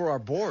paddle out for our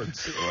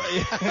boards.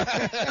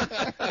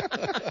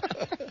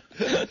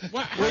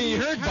 Well,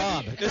 you heard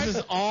Bob. This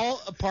is all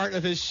a part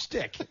of his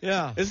shtick.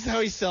 Yeah. This is how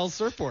he sells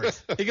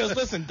surfboards. He goes,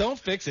 listen, don't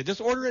fix it.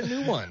 Just order a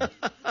new one.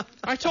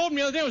 I told him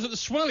the other day I was at the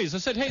Swellies. I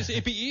said, hey,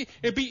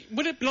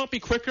 would it not be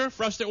quicker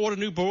for us to order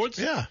new boards?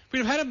 Yeah. We'd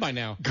have had them by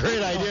now.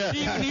 Great idea.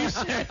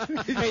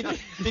 Hey,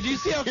 did you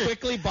see how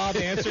quickly Bob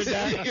answered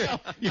that?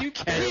 You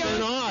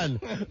carrying on.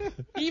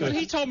 Even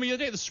he told me the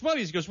other day at the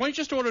Swellies, he goes, why don't you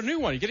just order a new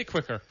one? You get it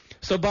quicker.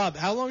 So, Bob,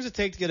 how long does it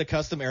take to get a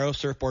custom Aero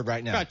surfboard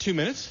right now? About 2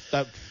 minutes.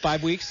 About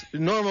 5 weeks?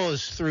 Normal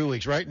is 3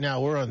 weeks. Right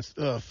now we're on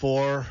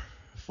 4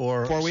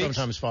 weeks?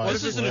 Sometimes 5. Well,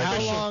 this isn't How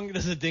official. long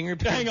does a ding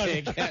repair Hang on.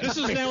 take? This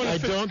is now I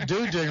don't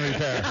do ding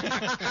repair.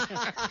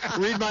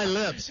 Read my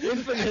lips.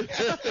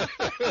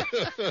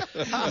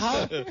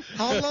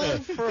 How long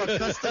for a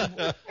custom?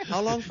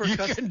 How long for a You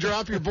custom? can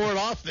drop your board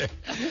off there.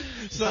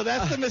 So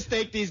that's the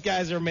mistake these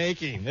guys are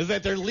making, is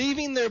that they're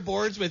leaving their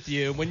boards with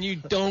you when you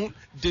don't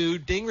do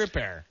ding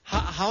repair.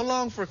 How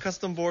long for a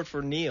custom board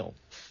for Neil?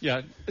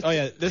 Yeah. Oh,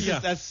 yeah,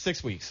 that's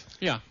 6 weeks.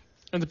 Yeah.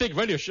 And the big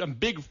radio show,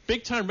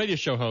 big time radio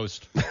show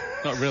host.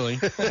 Not really.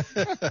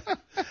 The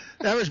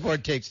average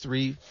board takes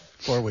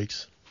 3-4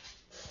 weeks.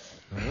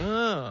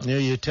 Oh.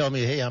 You tell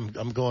me, hey, I'm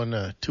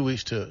going 2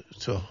 weeks to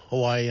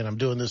Hawaii and I'm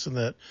doing this and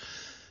that.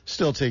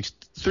 Still takes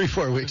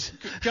 3-4 weeks.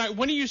 Guy,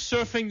 when are you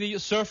surfing the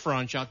surf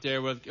ranch out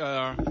there with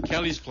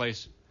Kelly's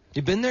place?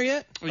 You been there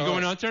yet? Are you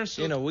going out there?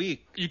 In a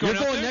week. You going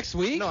You're out going there? next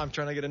week? No, I'm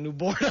trying to get a new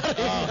board.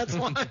 That's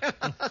why.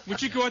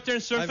 Would you go out there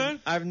and surf that?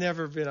 I've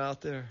never been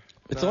out there.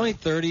 It's only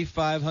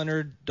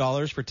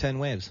 $3,500 for 10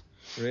 waves.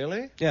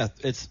 Really? Yeah,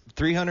 it's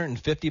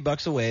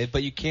 $350 a wave,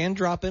 but you can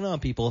drop in on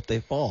people if they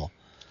fall.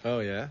 Oh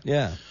yeah.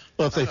 Yeah.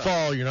 Well, if they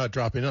fall, you're not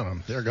dropping on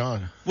them. They're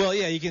gone. Well,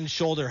 yeah, you can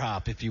shoulder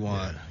hop if you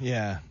want.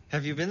 Yeah.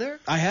 Have you been there?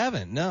 I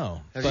haven't,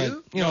 no. Have but,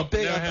 you? You know, No,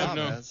 big, no, I have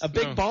no. a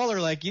big No.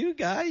 baller like you,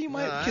 guy, you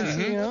might No,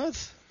 consider, I- you know,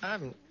 it's.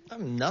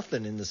 I'm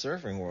nothing in the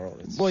surfing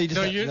world. It's, Well, you just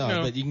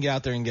No, but you can get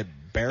out there and get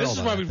barreled.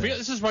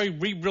 This is why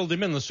we reeled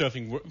him in the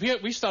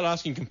surfing. We start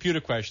asking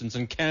computer questions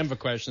and Canva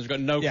questions. We've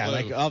got no Yeah,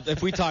 clue. like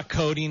if we talk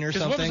coding or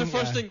 'Cause something.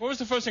 what was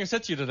the first thing I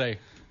said to you today?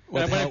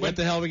 What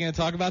the hell are we going to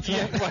talk about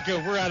tonight?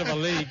 Yeah, we're out of a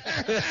league.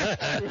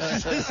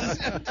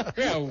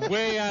 We are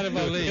way out of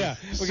a league. Yeah.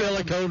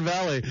 Silicon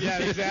Valley. Yeah,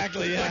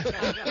 exactly. Yeah.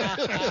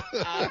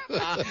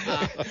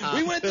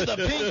 We went to the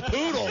Pink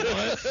Poodle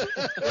once.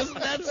 Wasn't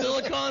that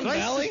Silicon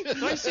Valley?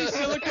 Did I say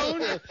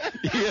silicone?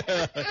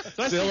 Yeah.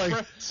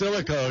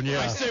 Silicone, I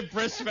yeah. said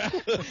breast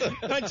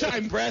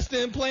I'm Breast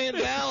Implant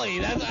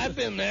Valley. I've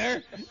been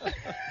there.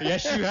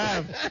 Yes, you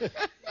have.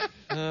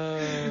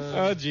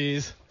 Oh,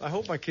 jeez. I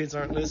hope my kids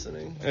aren't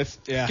listening.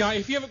 Yeah.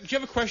 Guy, do you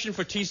have a question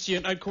for TC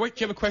and do you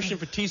have a question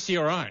for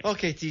TC or I?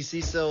 Okay,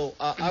 TC. So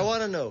I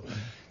want to know,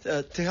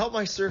 to help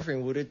my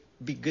surfing, would it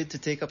be good to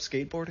take up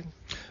skateboarding?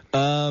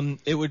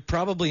 It would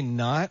probably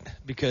not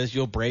because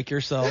you'll break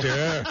yourself.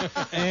 Sure.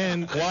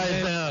 And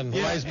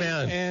Wise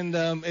man.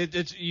 And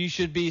you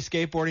should be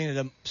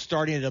skateboarding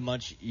starting at a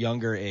much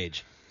younger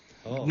age.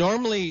 Oh.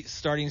 Normally,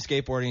 starting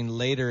skateboarding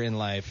later in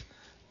life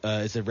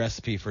is a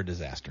recipe for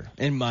disaster,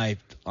 in my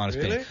honest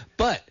opinion.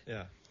 But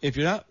Yeah. if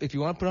you want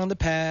to put on the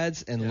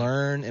pads and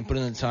learn and put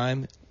in the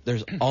time,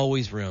 there's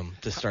always room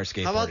to start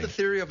skateboarding. How about the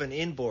theory of an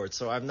inboard?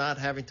 So I'm not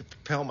having to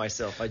propel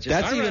myself. I just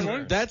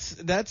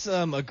That's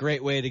a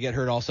great way to get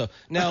hurt. Also,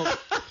 now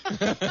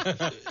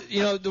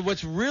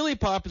What's really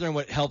popular and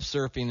what helps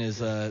surfing is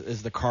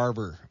the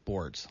Carver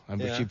boards,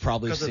 which you've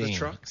probably seen. Because of the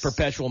trucks?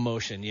 Perpetual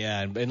motion,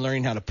 yeah, and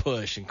learning how to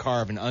push and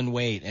carve and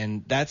unweight,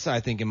 and that's, I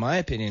think, in my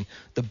opinion,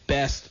 the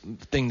best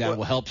thing that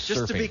will help surfing.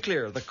 Just to be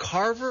clear, the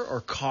Carver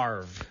or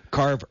Carve?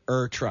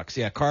 Carver trucks,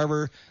 yeah.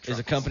 Carver is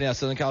a company out of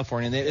Southern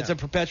California, and it's a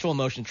perpetual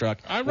motion truck.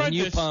 When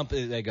you pump,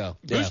 they go.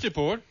 Boosted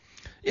board.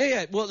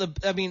 Yeah. Well,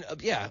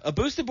 a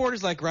boosted board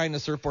is like riding a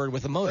surfboard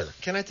with a motor.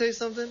 Can I tell you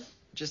something?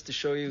 Just to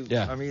show you,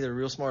 I'm either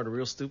real smart or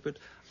real stupid.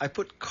 I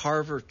put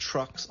Carver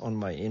trucks on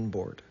my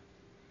inboard.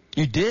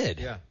 You did?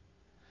 Yeah.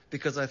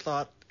 Because I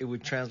thought it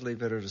would translate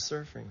better to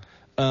surfing.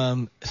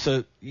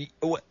 So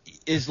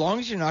as long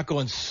as you're not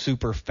going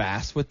super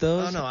fast with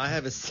those. No, I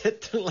have it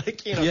set to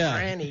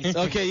granny.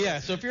 Okay, yeah.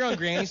 So if you're on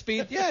granny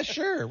speed, yeah,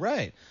 sure,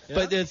 right. Yeah.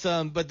 But it's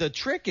but the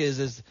trick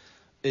is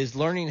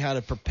learning how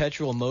to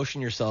perpetual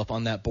motion yourself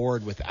on that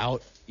board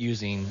without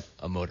using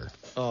a motor.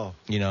 Oh.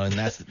 And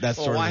that's sort of the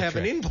trick. Why have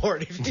an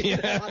inboard if you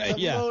don't want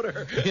the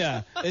motor?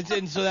 Yeah.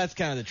 And so that's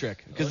kind of the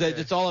trick because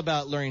it's all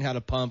about learning how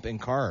to pump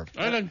and carve.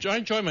 I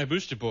enjoy my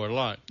boosted board a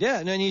lot. Yeah,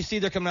 and then you see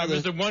they're coming out. It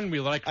was the one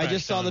wheel I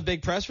just saw the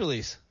big press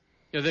release.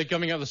 Yeah, they're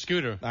coming out the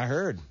scooter. I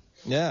heard.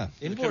 Yeah.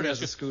 Inboard has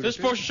a scooter. This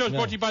portion show is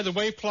brought to you by the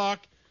Wave Clock,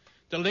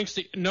 the links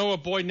to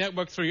NOAA Boy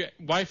Network through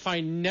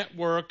Wi-Fi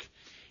network.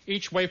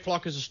 Each wave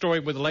clock is a story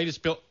with the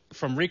latest built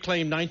from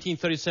reclaimed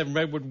 1937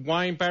 redwood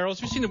wine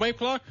barrels. Have you seen the wave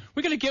clock?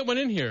 We're going to get one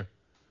in here.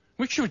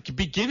 We should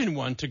be giving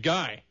one to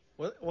Guy.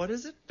 What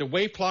is it? The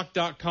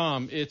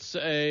waveclock.com. It's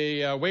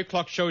a wave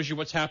clock shows you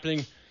what's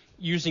happening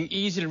using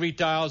easy-to-read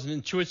dials and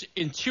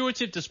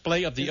intuitive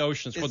display of the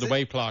oceans for the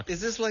wave clock. Is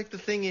this like the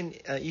thing in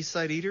East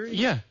Side Eatery?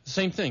 Yeah,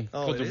 same thing.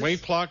 Called the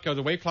wave clock. Go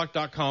to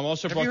thewaveclock.com.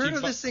 Also Have you heard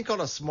of this thing called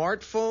a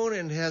smartphone?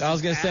 And has I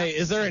was going to say,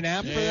 is there an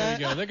app for that? There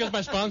we go. There goes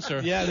my sponsor.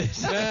 Yeah.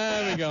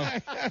 There we go.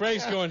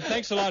 Greg's going.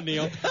 Thanks a lot,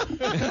 Neil.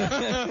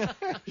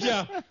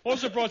 Yeah.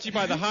 Also brought to you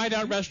by the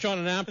Hideout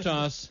Restaurant in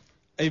Aptos.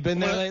 Have you been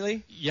there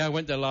lately? Yeah, I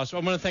went there last. I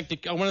want to thank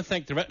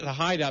the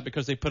Hideout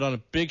because they put on a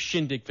big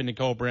shindig for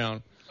Nicole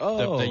Brown.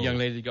 Oh. The young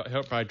lady got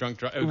hurt by a drunk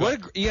driver.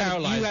 You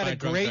had a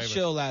great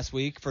show last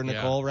week for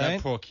Nicole, right?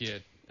 That poor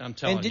kid. I'm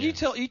telling you.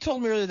 And you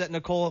told me earlier that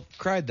Nicole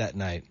cried that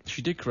night.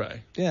 She did cry.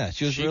 Yeah,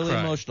 she was really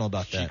emotional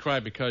about that. She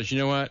cried because, you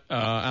know what?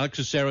 Alex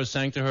Lucero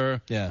sang to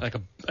her. Yeah.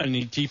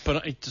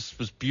 It just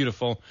was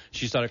beautiful.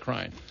 She started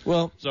crying.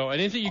 Well. So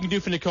anything you can do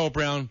for Nicole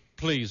Brown,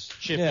 please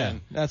chip in. Yeah,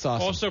 that's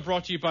awesome. Also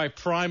brought to you by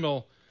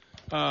Primal.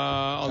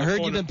 I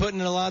heard you've been putting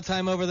in a lot of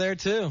time over there,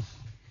 too.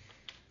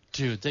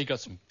 Dude, they got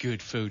some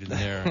good food in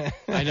there.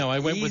 I know. I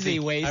went with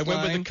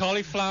the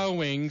cauliflower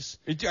wings.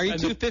 Are you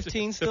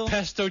 215 still? The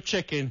pesto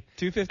chicken.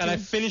 215. And I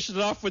finished it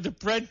off with the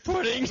bread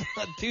pudding.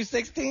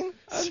 216.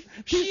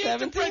 She ate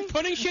the bread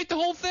pudding. She ate the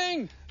whole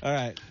thing. All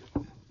right.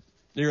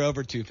 You're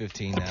over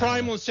 215 now.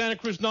 Primal in Santa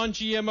Cruz,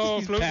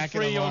 non-GMO,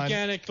 gluten-free,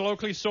 organic,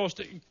 locally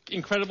sourced,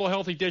 incredible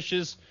healthy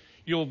dishes.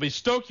 You'll be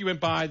stoked you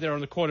went by there on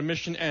the Quarter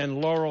Mission and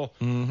Laurel.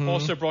 Mm-hmm.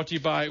 Also brought to you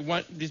by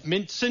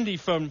Cindy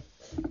from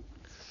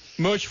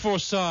Merch 4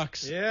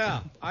 Socks.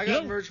 Yeah, I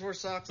got Merch 4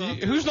 Socks on.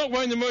 Who's not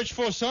wearing the Merch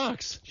 4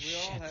 Socks?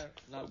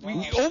 We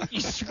all have.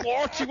 You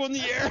swore to on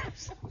the air.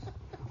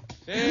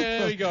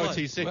 There we go,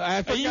 TC.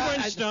 Are you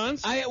wearing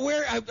stunts? I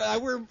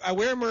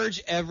wear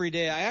merge every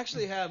day. I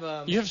actually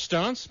have. You have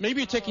stunts?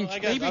 Maybe you're taking.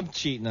 I'm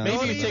cheating on.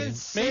 Maybe you're taking.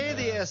 Say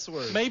the S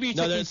word. Maybe you're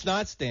taking. It's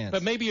not stance.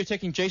 But maybe you're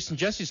taking Jason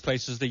Jesse's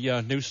place as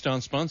the new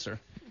stunt sponsor,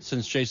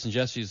 since Jason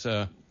Jesse's.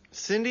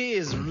 Cindy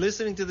is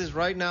listening to this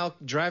right now,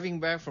 driving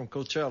back from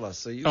Coachella.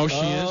 So you. Oh, she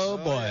is. Oh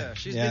boy. Yeah.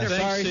 She's been there.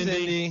 Sorry,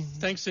 Cindy.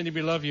 Thanks, Cindy.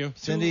 We love you.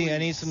 Cindy, I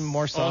need some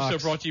more socks.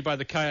 Also brought to you by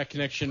the Kayak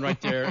Connection right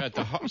there at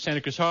the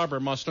Santa Cruz Harbor,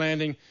 Moss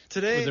Landing.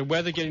 Today, with the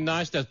weather getting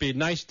nice, that'd be a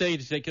nice day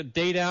to take a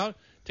date out,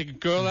 take a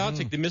girl out,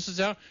 take the missus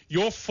out.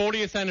 Your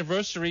 40th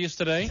anniversary is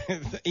today.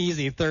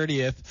 Easy,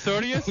 30th.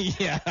 30th?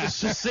 Yeah.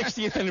 It's your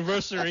 60th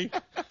anniversary.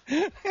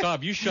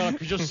 Bob, you shut up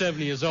because you're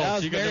 70 years old.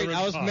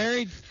 I was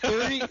married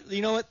 30.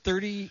 You know what?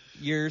 30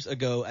 years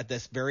ago at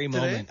this very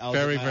moment. I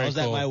was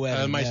at my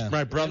wedding.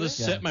 My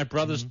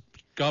brother's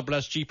God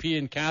bless GP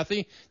and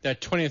Kathy, their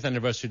 20th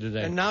anniversary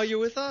today. And now you're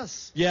with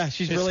us. Yeah,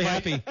 she's really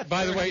happy.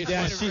 By the way,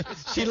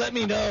 she let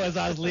me know as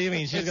I was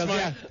leaving. She goes,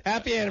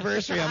 happy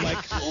anniversary. I'm like,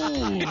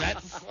 ooh,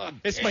 that's fun.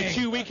 It's my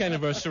 2-week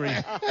anniversary.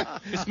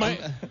 It's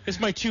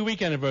my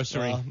 2-week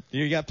anniversary. Well,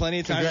 you got plenty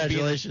of time.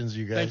 Congratulations,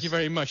 you guys. Thank you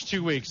very much.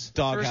 2 weeks.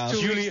 Doghouse.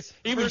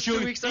 Even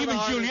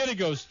Julietta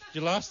goes,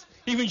 you lost.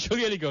 Even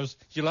Julietta goes,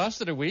 you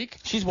lost it a week?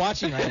 She's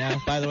watching right now,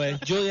 by the way.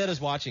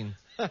 Julietta's watching.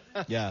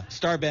 Yeah,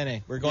 Star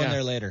Bene. We're going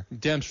there later.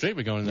 Damn straight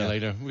we're going there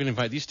later. We're going to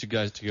invite these two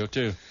guys to go,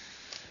 too.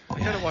 I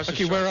gotta watch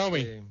okay, where are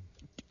we?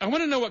 I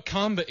want to know what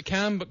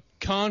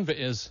Canva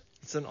is.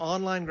 It's an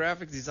online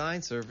graphic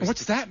design service.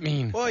 What's that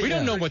mean? Well, we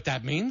don't know what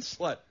that means.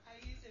 What?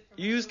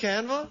 You use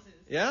Canva?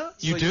 Yeah.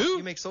 You So do?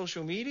 You make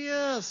social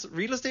media.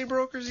 Real estate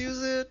brokers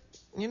use it.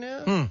 You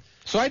know.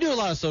 So I do a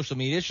lot of social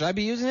media. Should I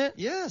be using it?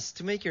 Yes,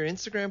 to make your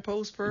Instagram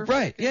post perfect.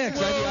 Right. Yeah.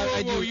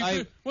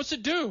 'Cause What's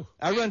it do?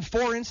 I run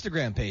 4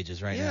 Instagram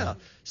pages right Yeah. now.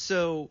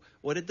 So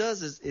what it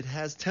does is it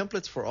has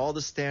templates for all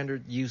the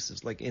standard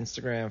uses like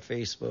Instagram,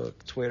 Facebook,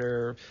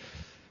 Twitter,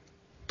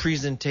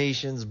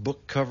 presentations,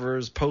 book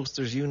covers,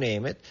 posters, you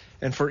name it.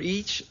 And for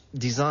each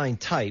design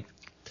type,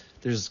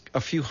 there's a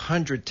few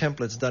hundred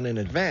templates done in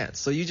advance.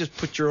 So you just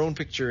put your own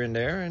picture in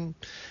there. And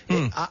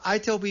I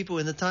tell people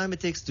in the time it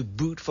takes to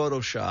boot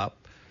Photoshop,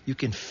 you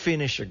can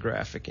finish a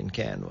graphic in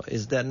Canva.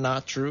 Is that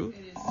not true?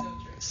 It is so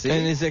true. See?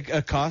 And is it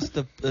a cost?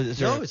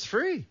 No, it's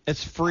free.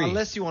 It's free.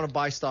 Unless you want to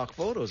buy stock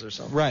photos or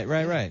something. Right.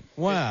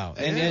 Wow.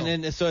 Yeah.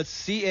 And so it's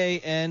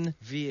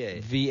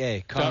CANVA.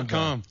 VA.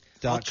 .com.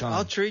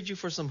 I'll trade you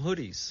for some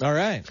hoodies. All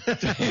right.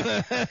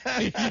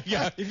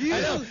 Yeah. If you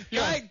know,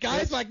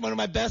 guy's like one of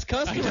my best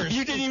customers.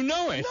 You didn't even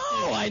know it.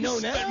 No, I know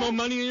now. Spent more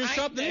money on your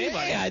shop than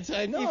anybody.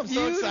 I know. I'm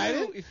so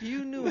excited. If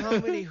you knew how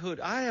many hoodies,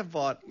 I have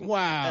bought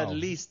Wow. at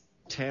least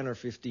 10 or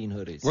 15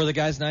 hoodies. Were the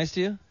guys nice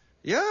to you?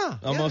 Yeah.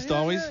 Almost yeah,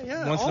 always?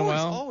 Yeah. Once in a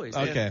while? Always.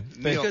 Okay.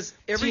 Because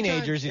every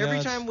Teenagers, time, you know,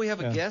 every time we have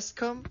a guest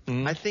come,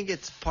 Mhm. I think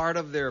it's part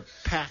of their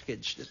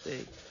package that they.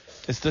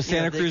 It's the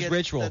Santa they Cruz get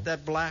ritual.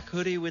 That black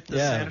hoodie with the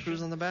Yeah. Santa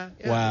Cruz on the back.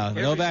 Yeah, Wow.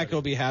 everybody. Novak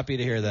will be happy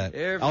to hear that.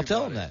 I'll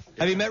tell him that. Everybody.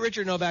 Have you met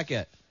Richard Novak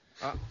yet?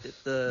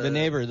 The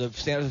neighbor, the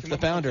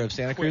founder of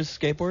Santa Cruz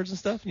Skateboards and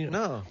stuff? You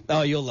know? No.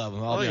 Oh, you'll love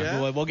him.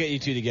 We'll get you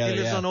two together. He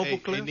lives yeah. on Opal Hey,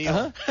 Cliff. Neil,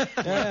 Uh-huh.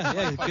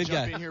 Yeah, if I good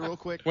jump guy. in here real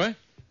quick. What?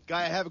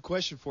 Guy, I have a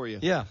question for you.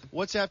 Yeah.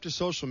 What's after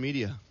social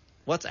media?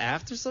 What's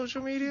after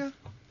social media?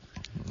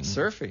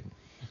 Surfing.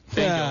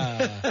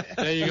 Yeah.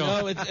 There you go.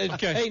 No,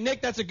 Okay. Hey,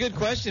 Nick, that's a good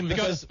question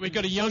because We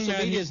got a young social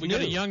man. media is We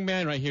got a new. young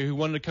man right here who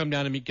wanted to come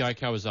down and meet Guy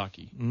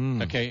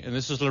Kawasaki. Okay, and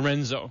this is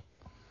Lorenzo,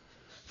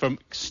 and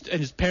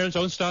his parents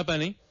own Star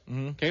Bunny.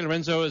 Okay,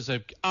 Lorenzo is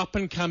a up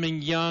and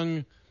coming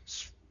young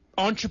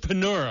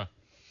entrepreneur.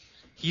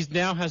 He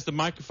now has the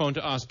microphone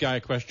to ask Guy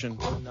a question.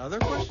 Another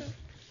question?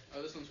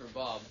 Oh, this one's for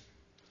Bob.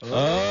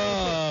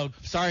 Oh,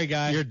 sorry,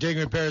 guy. Your ding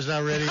repair is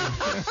not ready.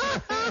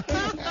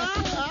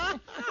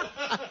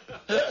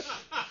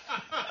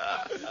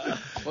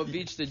 What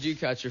beach did you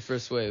catch your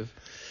first wave?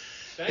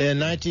 In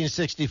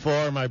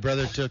 1964, my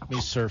brother took me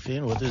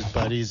surfing with his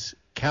buddies,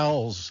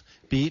 Cowles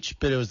Beach,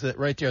 but it was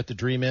right there at the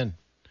Dream Inn.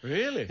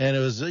 Really? And it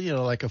was,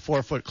 like a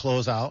 4-foot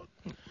closeout.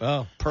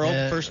 Oh, Pearl,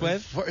 And- first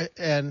wave?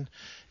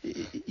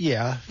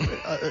 Yeah,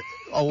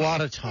 a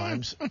lot of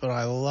times, but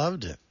I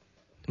loved it.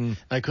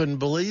 I couldn't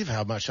believe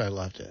how much I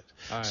loved it.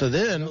 So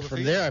then,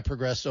 from there, I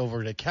progressed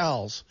over to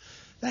Cowles.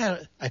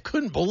 I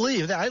couldn't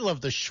believe that. I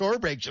loved the shore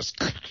break, just,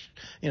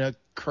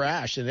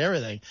 crash and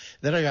everything.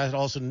 Then I got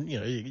also,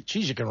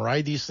 geez, you can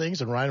ride these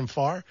things and ride them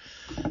far.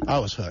 I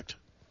was hooked.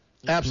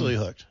 Absolutely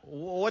hooked.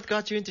 What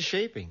got you into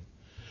shaping?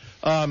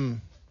 Oh,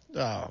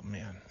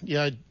 man.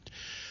 Yeah,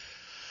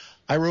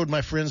 I rode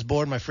my friend's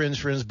board, my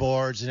friend's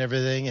boards and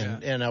everything,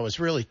 and I was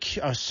so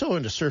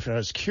into surfing. I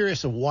was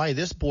curious of why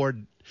this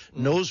board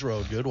nose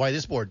rode good, why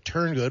this board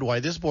turned good, why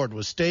this board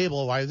was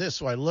stable, why this.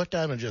 So I looked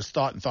at it and just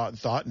thought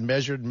and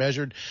measured,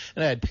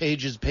 and I had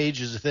pages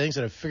of things,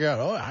 and I figured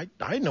out,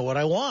 I know what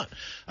I want.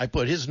 I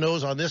put his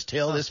nose on this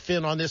tail, this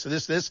fin on this,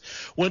 this.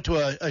 Went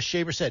to a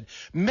shaper, said,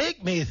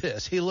 make me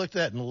this. He looked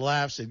at it and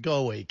laughed, said, go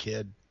away,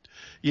 kid.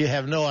 You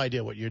have no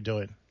idea what you're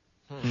doing.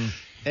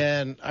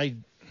 And I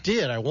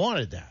did. I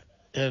wanted that.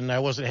 And I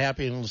wasn't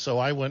happy, and so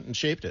I went and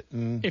shaped it.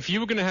 And If you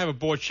were going to have a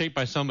board shaped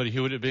by somebody,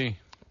 who would it be?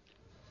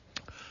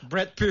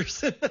 Brett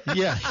Pearson.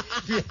 yeah.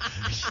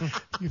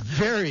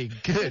 Very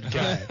good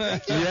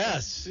guy.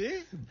 Yes.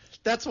 See?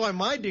 That's why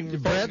my ding repair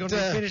is Brett, going to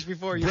be finished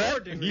before your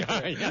ding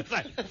repair.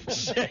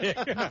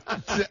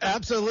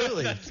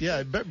 Absolutely.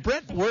 Yeah.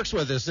 Brett works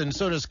with us, and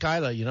so does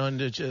Kyla,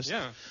 and it just.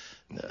 Yeah.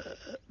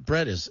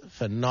 Brett is a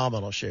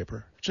phenomenal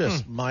shaper.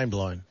 Just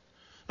mind-blowing.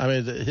 I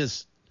mean,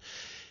 his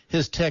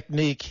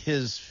technique,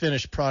 his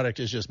finished product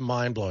is just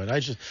mind-blowing.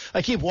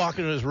 I keep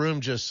walking in his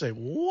room just say,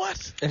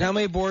 what? And how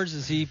many boards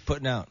is he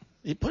putting out?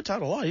 He puts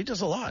out a lot. He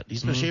does a lot.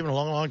 He's been shaving a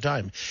long, long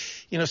time.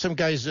 Some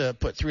guys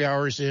put 3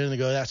 hours in and they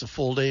go, that's a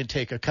full day, and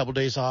take a couple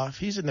days off.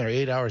 He's in there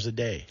 8 hours a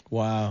day.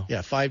 Wow.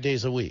 Yeah, 5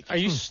 days a week. Are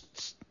you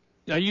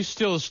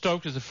still as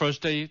stoked as the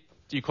first day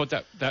you caught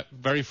that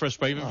very first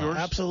wave of yours?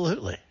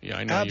 Absolutely. Yeah,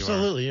 I know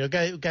absolutely. You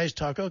are. Guys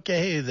talk,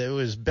 okay, it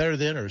was better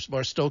then, or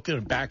more stoking,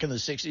 and back in the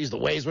 60s, the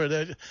waves were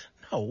there.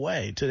 No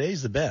way.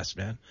 Today's the best,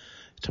 man.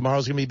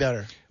 Tomorrow's going to be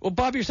better. Well,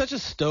 Bob, you're such a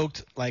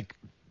stoked,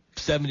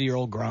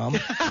 70-year-old Grom.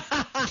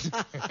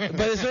 But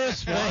is there a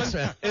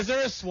swan? Is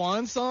there a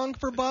swan song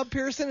for Bob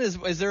Pearson? Is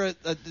there a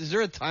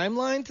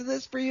timeline to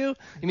this for you?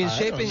 You mean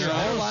shaping your I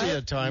whole don't life? see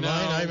a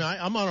timeline. No.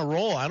 I'm on a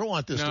roll. I don't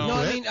want this to No. No,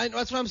 quit. I mean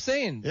that's what I'm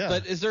saying. Yeah.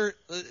 But is there?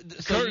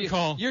 Curtain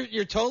call.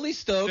 You're totally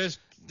stoked. There's-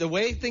 the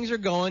way things are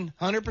going,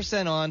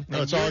 100% on, No,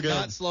 and it's you're all good.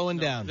 not slowing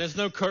down. There's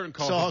no curtain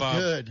call It's all for Bob.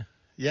 good.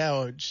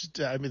 Yeah,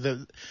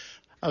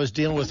 I was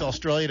dealing with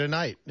Australia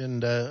tonight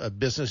and a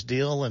business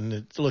deal, and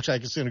it looks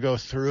like it's going to go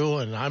through,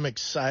 and I'm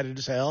excited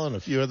as hell, and a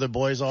few other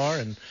boys are,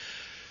 and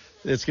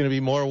It's going to be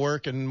more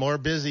work and more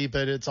busy,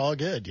 but it's all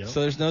good, you know.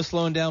 So there's no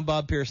slowing down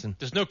Bob Pearson.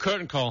 There's no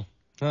curtain call.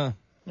 Huh.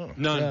 None.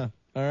 Yeah.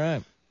 All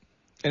right.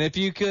 And if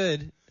you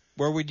could,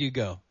 where would you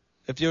go?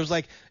 If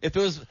it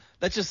was,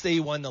 let's just say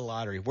you won the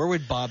lottery, where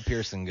would Bob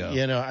Pearson go?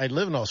 You know, I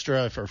lived in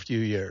Australia for a few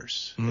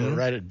years,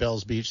 right at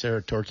Bells Beach there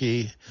at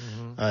Torquay.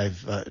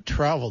 I've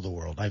traveled the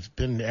world. I've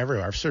been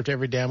everywhere. I've surfed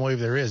every damn wave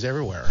there is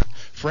everywhere.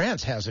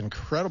 France has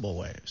incredible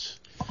waves.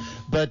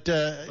 But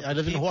I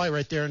live in Hawaii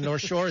right there in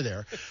North Shore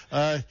there.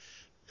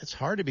 It's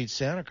hard to beat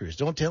Santa Cruz.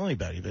 Don't tell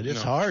anybody, but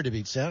it's hard to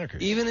beat Santa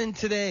Cruz. Even in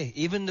today,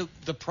 even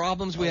the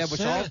problems we have, which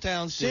all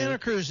towns do. Santa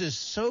Cruz is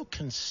so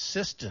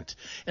consistent.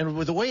 And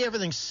with the way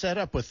everything's set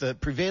up with the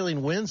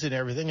prevailing winds and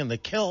everything and the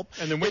kelp,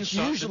 and the it's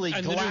usually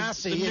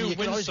glassy and you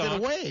can always get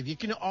a wave. You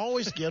can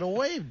always get a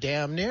wave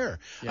damn near.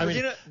 Yeah. I mean,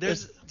 you know,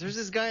 there's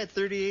this guy at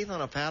 38th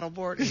on a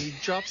paddleboard, and he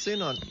drops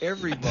in on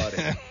everybody.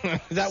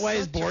 Is that why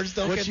his boards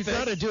don't get fixed? What you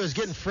got to do is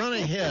get in front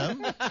of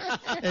him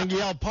and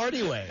yell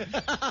party wave.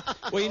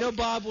 Well, you know,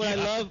 Bob,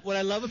 what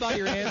I love about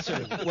your answer,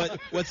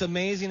 what's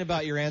amazing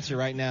about your answer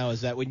right now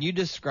is that when you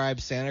described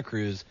Santa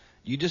Cruz,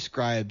 you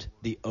described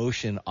the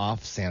ocean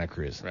off Santa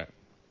Cruz. Right.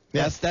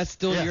 That's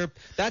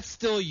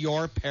still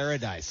your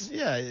paradise.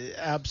 Yeah,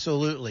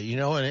 absolutely. You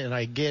know, and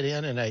I get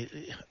in and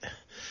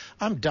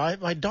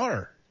my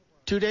daughter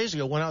 2 days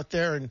ago went out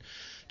there and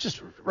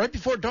just right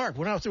before dark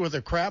went out there with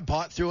a crab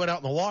pot, threw it out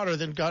in the water,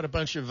 then got a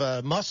bunch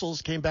of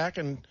mussels, came back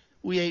and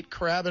we ate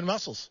crab and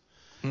mussels.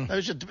 I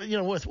was just, you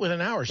know, with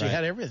an hour she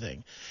had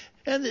everything.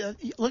 And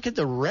look at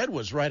the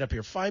redwoods right up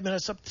here, 5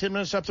 minutes up, 10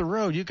 minutes up the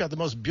road. You've got the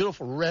most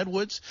beautiful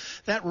redwoods.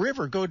 That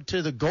river, go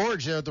to the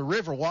gorge of the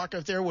river, walk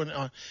up there.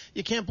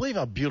 You can't believe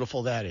how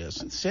beautiful that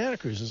is. Santa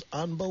Cruz is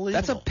unbelievable.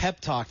 That's a pep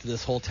talk to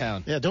this whole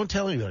town. Yeah, don't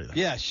tell anybody that.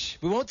 Yeah,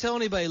 we won't tell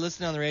anybody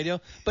listening on the radio.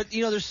 But,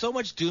 you know, there's so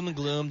much doom and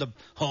gloom, the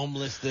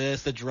homeless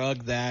this, the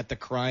drug that, the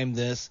crime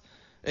this.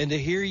 And to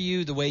hear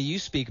you, the way you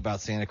speak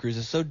about Santa Cruz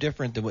is so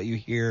different than what you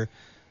hear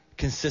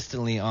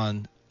consistently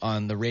on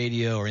the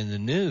radio or in the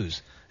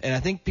news. And I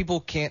think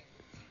people can't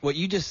 – what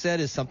you just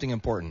said is something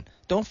important.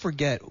 Don't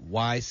forget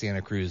why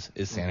Santa Cruz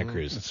is Santa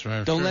Cruz. That's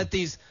right. Don't let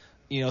these,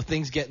 you know,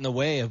 things get in the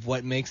way of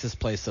what makes this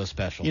place so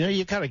special. You know,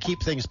 you kind of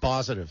keep things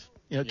positive.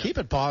 You know, keep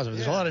it positive.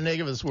 There's a lot of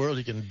negative in this world.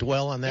 You can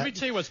dwell on that. Let me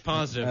tell you what's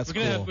positive. That's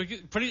we're cool.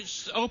 Pretty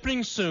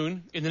opening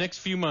soon in the next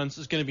few months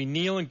is going to be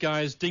Neil and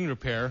Guy's Ding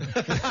Repair.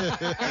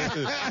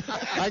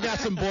 I got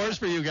some boards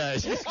for you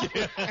guys.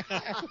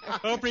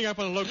 Opening up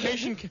on a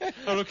location very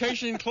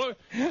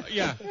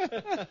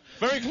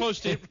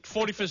close to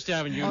 45th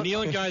Avenue.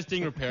 Neil and Guy's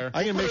Ding Repair.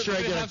 I can make sure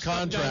I get a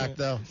contract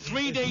though.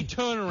 3-day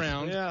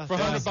turnaround for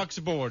 $100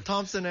 a board.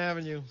 Thompson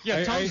Avenue.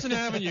 Yeah, Thompson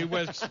Avenue.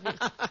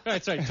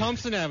 That's right,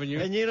 Thompson Avenue.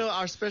 And you know,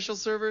 our special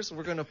servers,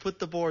 we're going to put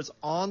the boards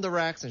on the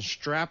racks and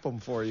strap them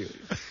for you.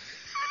 Is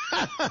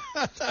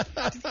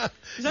that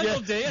little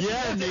dig?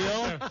 Yeah,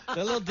 Neil. That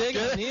little dig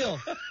on Neil.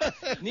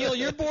 Neil,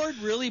 your board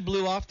really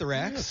blew off the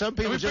racks. Some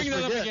people just bring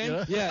that forget. up again? You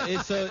know? Yeah,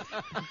 it's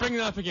Bring it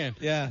up again.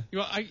 Yeah. You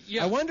know,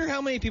 I wonder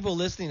how many people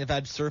listening have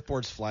had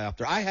surfboards fly off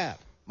there. I have.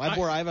 My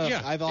board, I've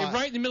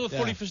right in the middle of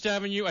 45th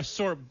Avenue. I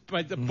saw it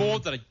by the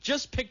board that I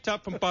just picked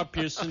up from Bob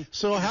Pearson.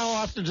 So how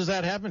often does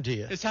that happen to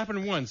you? It's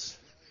happened once.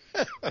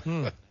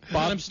 Bob,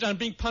 I'm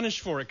being punished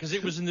for it because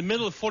it was in the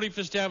middle of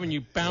 45th Avenue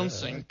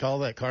bouncing. Call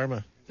that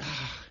karma.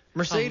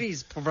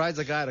 Mercedes provides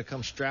a guy to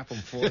come strap them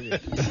for you.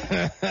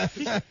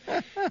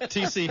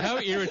 TC, how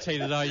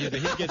irritated are you that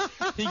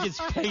he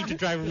gets paid to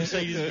drive a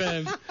Mercedes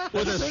Benz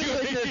with a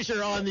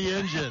signature on the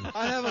engine?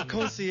 I have a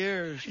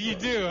concierge. You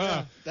do,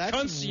 huh? That's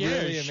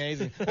concierge. Really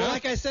amazing. Well,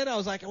 like I said, I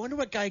was like, I wonder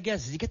what guy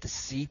gets. Does he get the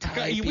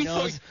C-type?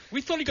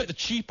 We thought he got the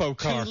cheapo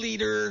car.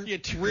 2-liter,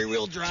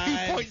 rear-wheel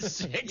drive.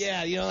 2.6.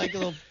 Yeah, you know, like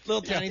a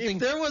little tiny thing.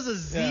 If there was a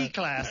Z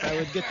class, I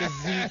would get the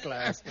Z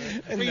class.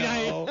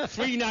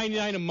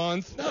 $3.99 a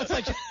month. No, it's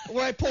like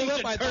when I pulled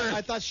up,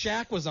 I thought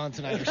Shaq was on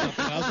tonight or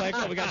something. I was like,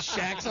 oh, we got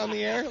Shaq's on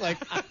the air? Like,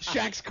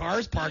 Shaq's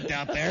car's parked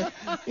out there.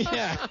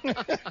 Yeah.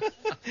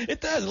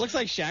 It does. It looks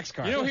like Shaq's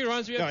car. You know who he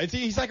reminds me of? No,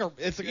 he's like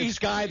he's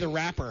Guy the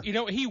rapper. You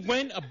know, he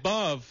went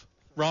above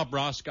Rob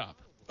Roscop.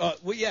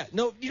 Well, yeah.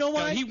 No, you know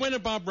why? He went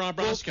above Rob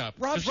Roscop.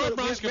 Rob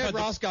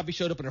Roscop, he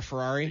showed up in a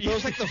Ferrari. It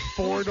was like the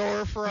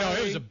 4-door Ferrari. No,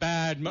 it was a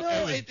bad.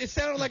 It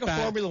sounded like a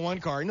Formula One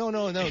car. No,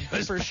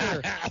 for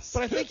sure. But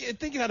I think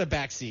it had a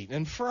back seat,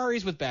 and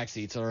Ferraris with back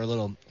seats are a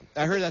little.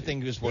 I heard that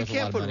thing was worth a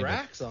lot of money. You can't put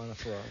racks on a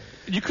Ferrari.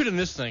 You could in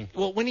this thing.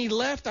 Well, when he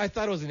left, I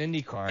thought it was an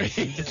Indy car.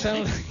 It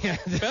sounded. Yeah.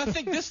 But I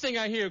think this thing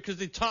I hear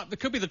because it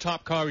could be the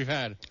top car we've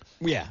had.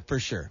 Yeah, for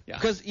sure. Yeah.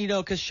 Because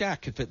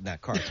Shaq could fit in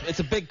that car. It's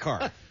a big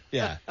car.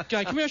 Yeah.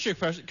 Guy, can we ask you a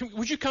question?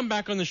 Would you come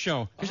back on the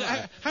show?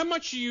 How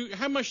much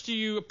do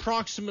you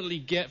approximately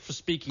get for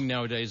speaking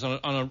nowadays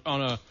on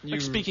a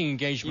speaking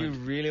engagement? You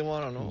really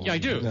want to know? Yeah, I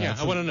do. No,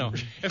 I want to know.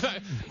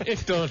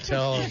 If don't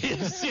tell him.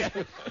 Yeah.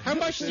 How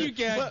much do you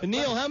get?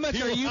 Neil, how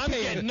much are you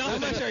paying? How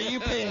much are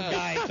you paying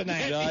Guy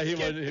tonight?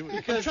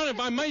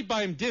 I might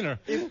buy him dinner.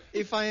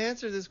 If I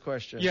answer this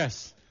question,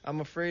 yes. I'm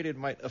afraid it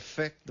might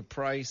affect the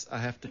price I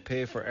have to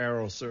pay for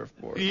Arrow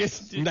surfboards.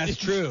 Yes, that's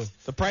true.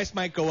 The price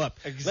might go up.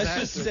 Exactly.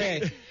 Let's just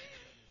say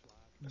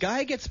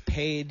Guy gets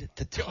paid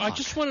to talk. I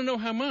just want to know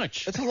how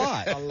much. It's a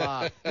lot. A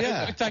lot.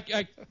 Yeah. It's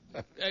like,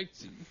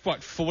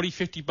 what, 40,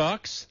 50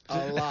 bucks?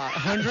 A lot.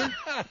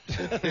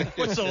 100?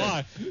 What's a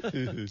lot?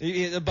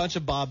 A bunch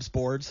of Bob's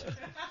boards.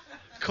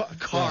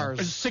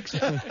 Cars. 6.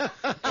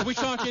 Are we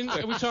talking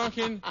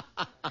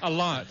a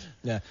lot?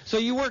 Yeah. So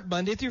you work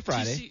Monday through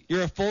Friday.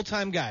 You're a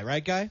full-time guy,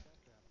 right, Guy?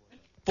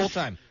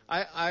 Full-time.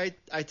 I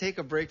take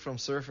a break from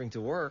surfing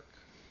to work.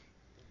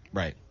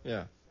 Right.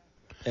 Yeah.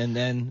 And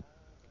then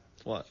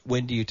What?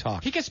 when do you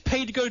talk? He gets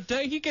paid to go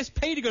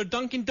to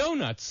Dunkin'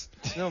 Donuts.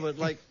 No, but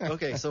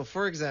okay, so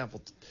for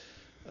example,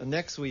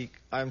 next week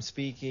I'm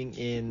speaking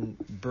in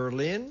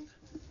Berlin,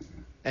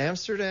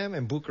 Amsterdam,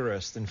 and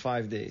Bucharest in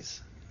 5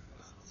 days.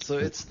 So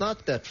it's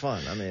not that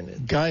fun. I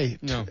mean, Guy,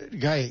 No.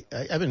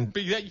 I've been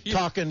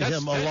talking to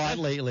him a lot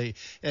lately,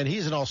 and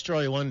he's in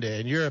Australia one day,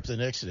 in Europe the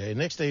next day. The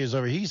next day is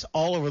over. He's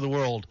all over the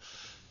world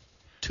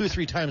 2 or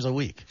 3 times a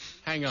week.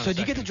 Hang on. So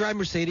do you get to drive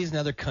Mercedes in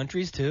other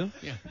countries too?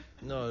 Yeah.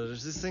 no,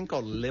 there's this thing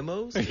called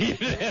limos. Hey,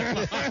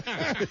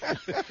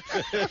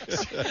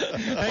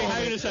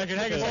 hang on a second.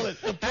 Hang on. Hold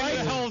it. The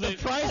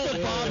price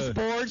of Bob's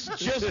boards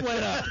just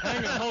went up.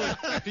 Hang on. Hold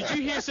it. Did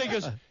you hear? Say he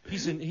goes.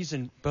 He's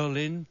in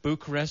Berlin,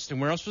 Bucharest,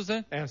 and where else was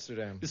that?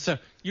 Amsterdam. So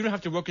you don't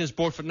have to work in his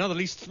board for another at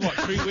least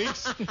 3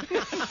 weeks.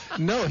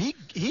 No,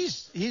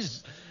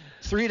 he's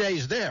 3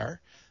 days there,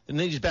 and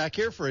then he's back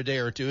here for a day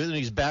or two, and then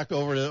he's back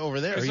over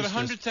there. Is it He's just-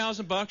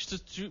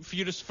 $100,000 for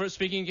you to for a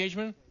speaking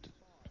engagement?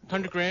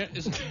 $100,000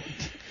 is.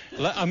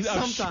 I'm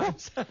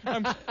Sometimes.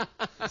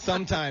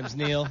 Sometimes,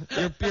 Neil.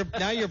 You're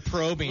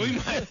probing.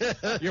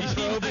 You're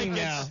probing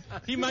now.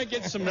 He might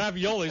get some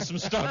ravioli, some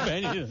stock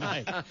value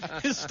tonight.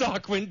 His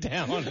stock went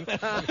down.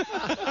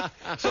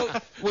 So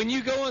when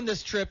you go on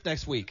this trip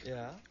next week,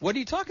 Yeah. what are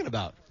you talking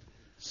about?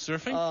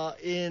 Surfing?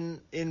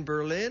 In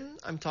Berlin,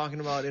 I'm talking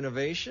about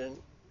innovation.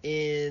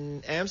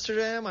 In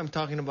Amsterdam, I'm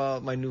talking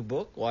about my new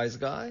book, Wise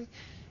Guy.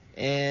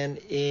 And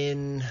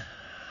in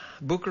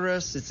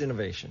Bucharest, it's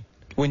innovation.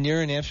 When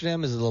you're in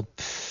Amsterdam, is it a little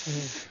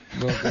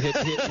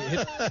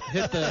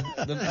hit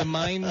the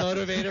mind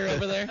motivator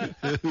over there?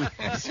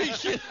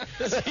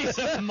 He's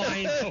a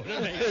mind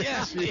motivator.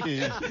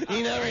 Yeah.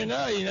 You never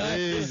know, you know.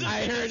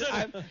 I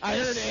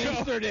heard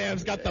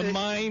Amsterdam's got the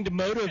mind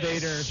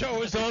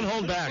motivator. Don't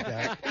hold back,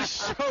 guy.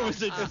 Show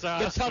is a The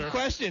disaster. tough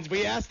questions.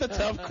 We asked the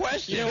tough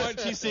questions. You know what,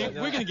 TC?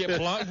 We're gonna get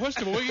blasted.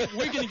 First of all,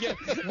 we're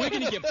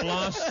gonna get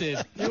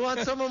blasted. You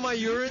want some of my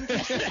urine?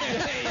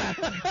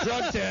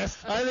 Drug test.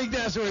 I think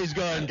that's where he's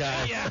going,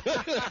 guy.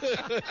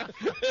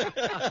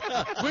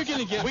 We're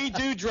gonna get. We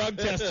do drug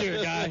tests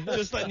here, guy.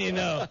 Just letting you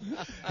know.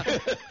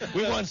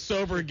 We want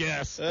sober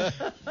guests.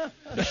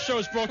 This show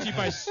is brought to you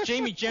by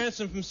Jamie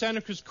Jansen from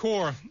Santa Cruz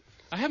Core.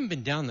 I haven't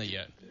been down there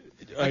yet.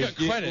 I got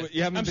credit.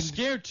 You haven't I'm been-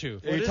 scared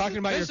to. Are you talking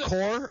about your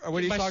core, or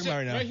what are you talking about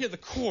right now? Right here, the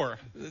core.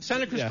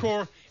 Santa Cruz Yeah.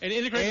 Core and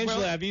integrated.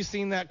 Angela, have you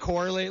seen that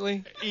core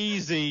lately?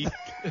 Easy.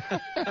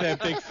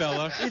 That big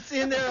fella. It's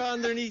in there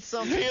underneath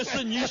something.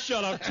 Pearson, you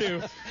shut up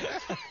too.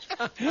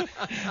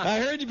 I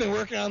heard you've been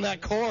working on that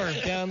core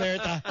down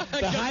there at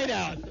the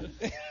hideout.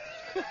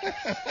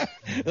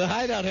 The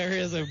hideout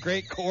area is a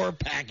great core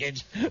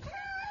package.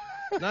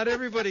 Not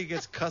everybody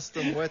gets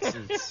custom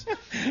wetsuits.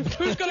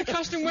 Who's got a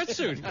custom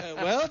wetsuit?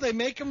 Well, they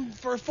make them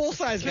for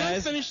full-size Can I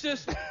guys. finish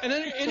this? An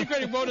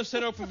integrated wellness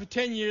center open for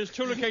 10 years.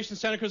 2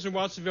 locations, Santa Cruz and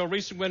Watsonville.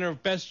 Recent winner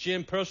of Best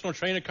Gym, Personal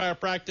Trainer,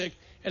 Chiropractic,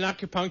 and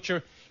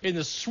Acupuncture in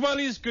the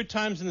swelliest Good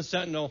Times in the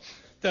Sentinel.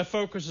 Their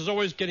focus is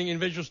always getting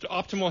individuals to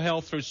optimal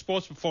health through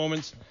sports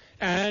performance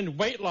and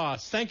weight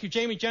loss. Thank you,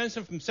 Jamie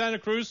Jansen from Santa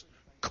Cruz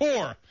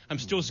Core. I'm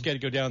still scared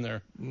to go down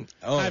there.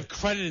 Oh, I have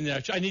credit in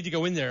there. I need to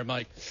go in there. I'm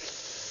like,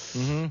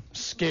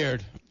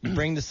 scared.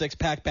 bring the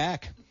six-pack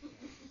back.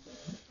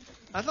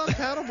 I thought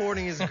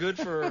paddleboarding is good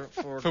for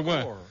For core.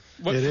 what?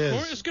 What It for is.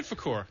 Core? It's good for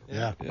core.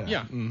 Yeah.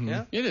 Yeah.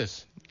 Yeah? It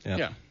is. Yeah.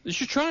 Yeah. You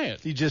should try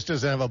it. He just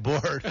doesn't have a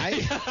board.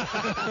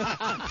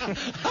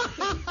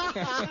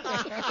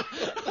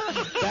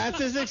 That's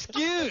his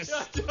excuse.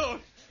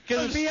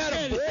 Because if he had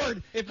a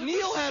board, if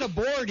Neil had a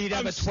board, he'd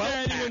have I'm a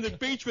 12-pack. standing on the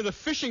beach with a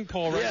fishing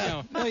pole right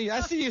now. No, I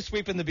see you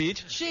sweeping the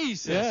beach.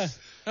 Jesus. Yeah.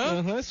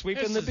 Huh?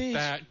 Sweeping This the is beach.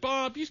 bad.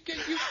 Bob, you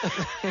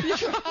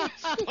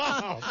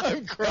Bob.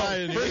 I'm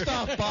crying. First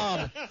off,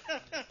 Bob,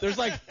 there's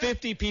like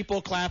 50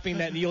 people clapping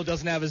that Neil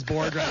doesn't have his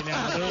board right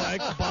now. They're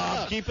like,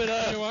 Bob, keep it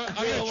up. You know what?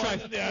 I'm gonna try.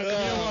 You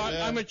know what?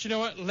 I'm gonna. You know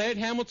what? Laird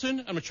Hamilton.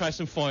 I'm gonna try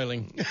some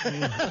foiling.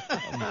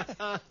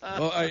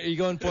 Well, are you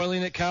going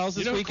foiling at Kyle's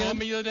You this know who called weekend?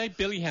 me the other day?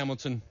 Billy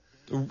Hamilton.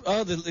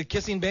 Oh, the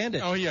kissing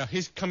bandit. Oh yeah,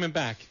 he's coming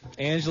back.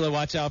 Angela,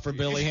 watch out for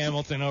Billy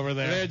Hamilton over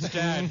there. Laird's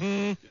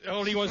dad.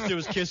 All he wants to do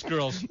is kiss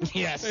girls.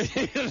 Yes.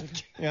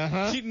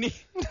 Yeah, he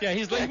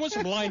wants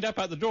them lined up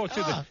at the door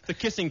too. The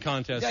kissing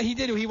contest. Yeah, he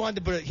did. He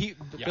wanted to, but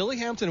Billy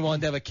Hamilton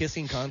wanted to have a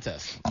kissing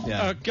contest.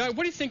 Yeah. Guy,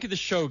 what do you think of the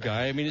show,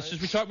 Guy? I mean, it's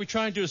just we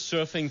try and do a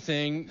surfing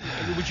thing.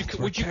 Would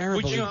you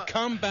terrible.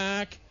 come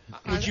back?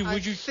 Would you? I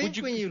think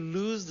when you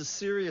lose the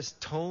serious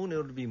tone,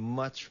 it'll be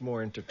much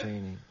more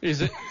entertaining.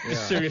 Is it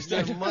serious?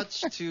 They're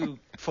much too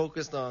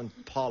focused on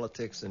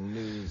politics and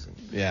news.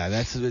 Yeah,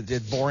 that's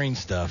it's boring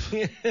stuff.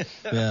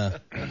 Yeah,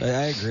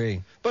 I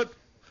agree. But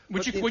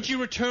would you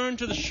return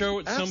to the show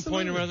at some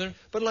point or other?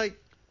 But like,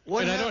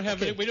 what? And I don't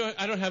have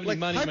any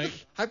money,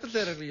 mate.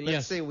 Hypothetically,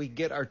 let's say we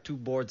get our 2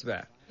 boards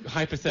back.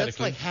 Hypothetically, that's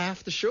like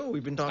half the show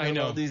we've been talking I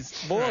know. about these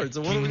boards.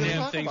 And what are we going to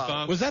talk about?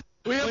 Bob. Was that?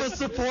 We have a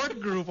support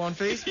group on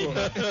Facebook.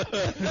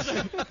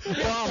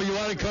 Bob, you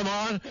want to come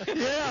on?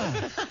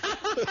 Yeah.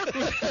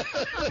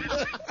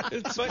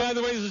 By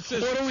the way,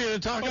 What are we going to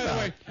talk by the about?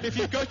 way, if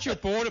you've got your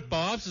board at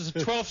Bob's, there's a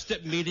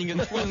 12-step meeting on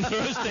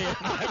Thursday at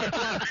 5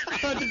 o'clock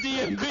at the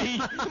DMV.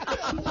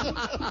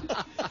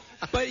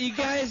 But you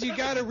guys, you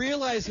got to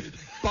realize,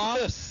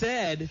 Bob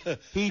said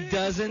he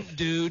doesn't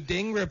do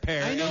ding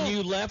repair, I know. and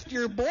you left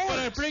your board. But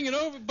I bring it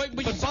over. But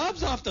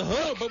Bob's off the No,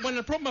 hook. but when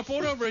I brought my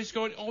board over, he's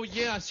going, oh,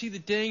 yeah, I see the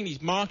ding. And he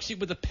marks it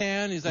with a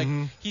pen. He's like,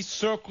 he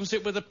circles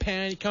it with a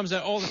pen. He comes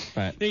out all the.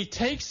 Right. Then he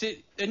takes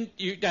it, and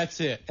that's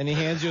it. And he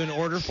hands you an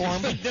order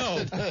form.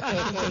 No.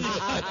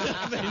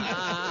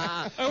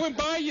 I went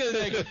by you and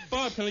I go,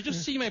 Bob, can I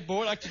just see my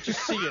board? I can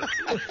just see it.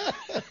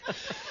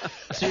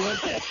 So you went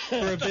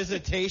for a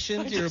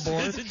visitation to your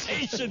board?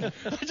 Visitation.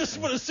 I just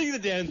want to see the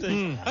damn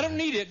thing. I don't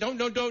need it.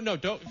 Don't.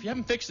 If you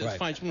haven't fixed it, it's Right.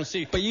 fine. I just want to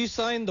see. But you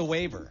signed the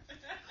waiver.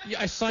 Yeah,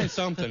 I signed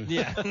something.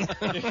 Yeah.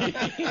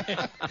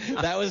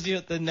 That was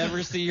the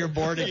never see your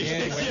board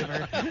again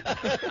waiver.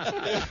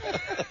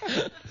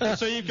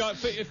 So you've got.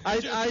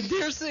 I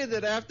dare say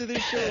that after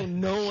this show,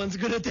 no one's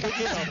going to take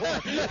it.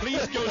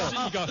 Please go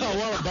see. You got. Oh,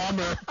 what a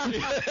bummer.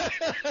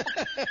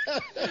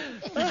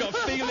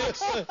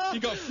 You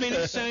got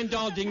Phoenix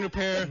Sandal Ding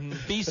Repair,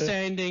 B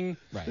Sanding.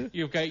 Right.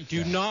 You've got.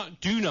 Do not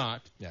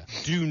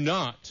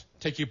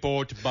take your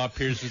board to Bob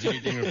Pearson's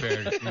Ding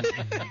Repair.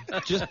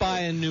 Just buy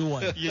a new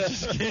one. You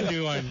just get a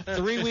new one.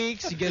 3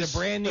 weeks, you get a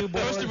brand new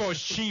board. First of all,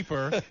 it's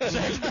cheaper.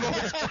 Second of all,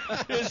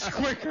 it's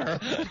quicker.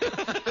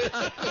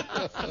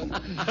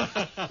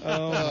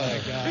 Oh my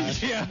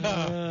gosh.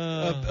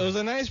 Yeah. It was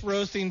a nice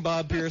roasting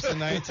Bob Pearson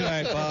night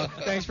tonight, Bob.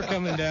 Thanks for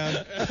coming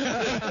down.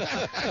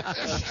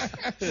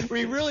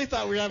 We really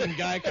thought we were having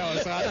Guy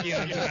Kawasaki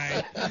on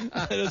tonight.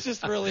 It was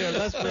just really a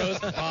let's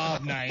roast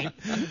Bob night.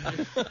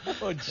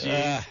 Oh,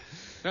 jeez.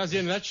 That was the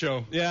end of that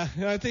show. Yeah,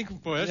 I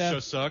think. Boy, that show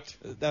sucked.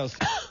 That was.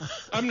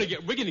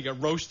 We're gonna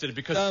get roasted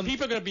because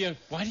people are gonna be.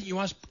 Why didn't you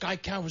ask Guy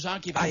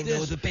Kawasaki about I this?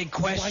 know the big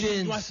question. Why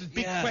didn't you ask the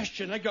big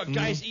question? I got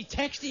guys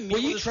texting me.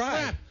 Well, all you this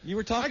tried. crap. You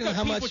were talking I got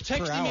how people much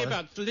texting per hour. me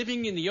about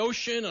living in the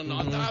ocean and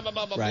blah blah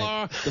blah blah Right.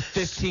 blah. The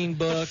 15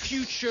 books. The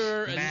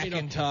future and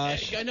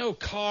Macintosh. I know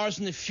cars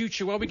in the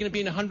future. What are we gonna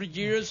be in 100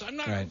 years? I'm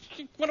not. Right.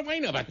 What do I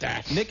know about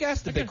that? Nick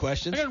asked the big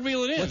question. I gotta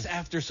reel it in. What's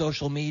after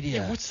social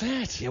media? Yeah, what's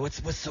that? Yeah,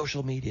 what's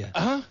social media?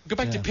 Go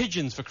back to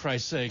pigeons, for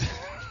Christ's sake.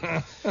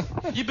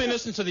 You've been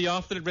listening to the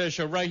Off the Radio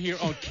Show right here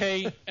on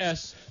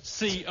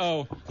KSCO.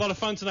 A lot of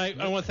fun tonight.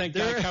 I want to thank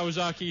Guy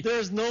Kawasaki.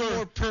 There's no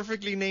more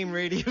perfectly named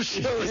radio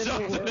show.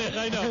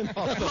 I know.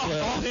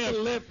 All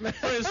him.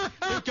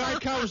 Guy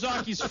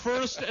Kawasaki's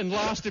first and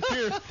last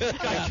appearance.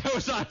 Guy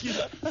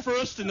Kawasaki's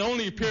first and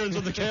only appearance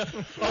on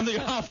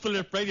the Off the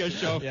Lip Radio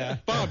Show. Yeah.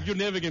 Bob, you're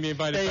never gonna be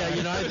invited back.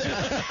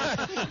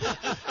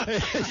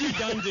 You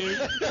done, dude.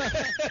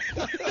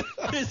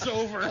 It's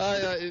over.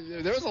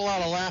 There was a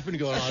lot of laughing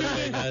going on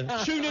today, man.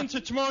 Tune in to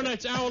tomorrow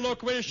night's Hour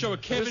Local Radio Show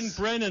with Kevin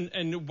Brennan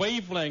and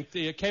Wavelength.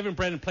 Kevin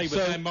Brennan played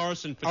with Van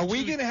Morrison. Are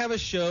we going to have a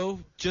show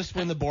just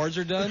when the boards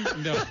are done?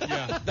 No,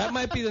 yeah. That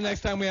might be the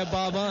next time we have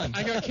Bob on.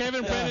 I got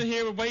Kevin Brennan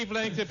here with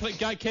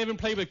Wavelength. Kevin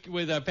played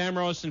with Van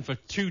Morrison for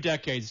 2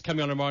 decades. He's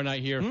coming on tomorrow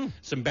night here.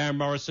 Some Van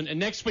Morrison. And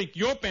next week,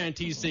 your band,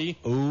 TC,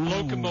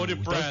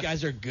 Locomotive Breath. Those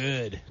guys are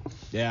good.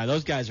 Yeah,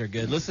 those guys are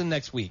good. Listen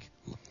next week.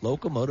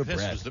 Locomotive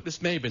Breath.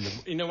 This may have been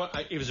you know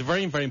what? It was a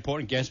very, very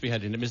important guest we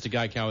had in it, Mr.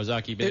 Guy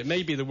Kawasaki, but it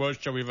may be the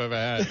worst show we've ever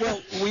had. Well,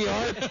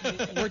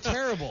 we're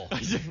terrible.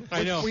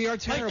 I know. We are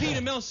terrible. Like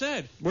Peter Mill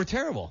said. We're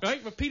terrible.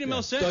 Right? What Peter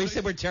Mill said. So he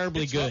said we're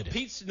terribly good.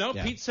 Pete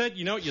said,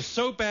 you're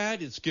so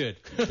bad, it's good.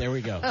 There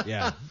we go.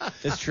 Yeah.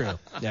 It's true.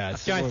 Yeah.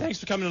 Guy, thanks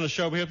for coming on the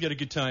show. We hope you had a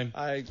good time.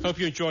 I hope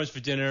you enjoy us for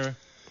dinner.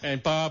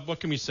 And Bob,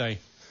 what can we say?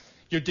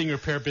 Your ding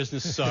repair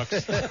business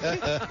sucks. I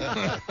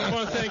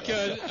want to thank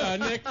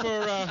Nick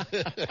for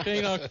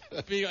being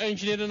our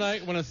engineer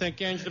tonight. I want to thank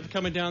Angela for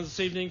coming down this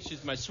evening.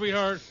 She's my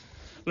sweetheart.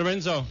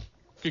 Lorenzo,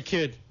 good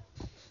kid.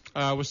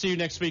 We'll see you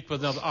next week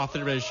with another Off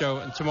the Radio Show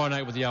and tomorrow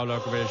night with the Our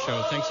Local Radio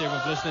Show. Thanks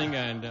everyone for listening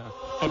and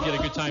hope you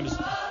had a good time as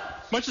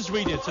much as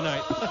we did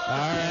tonight. All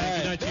right.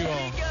 Good night to you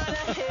all.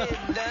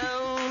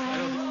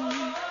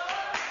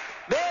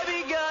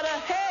 Baby got her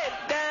head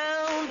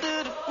down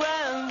to the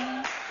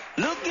ground,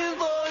 looking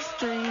for a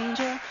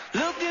stranger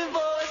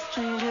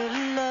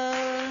to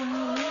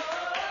love.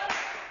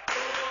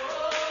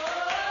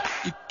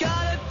 You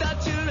gotta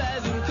touch your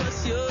eyes and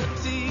cross your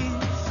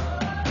teeth.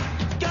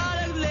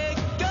 Gotta let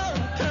go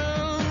and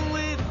come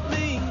with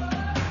me.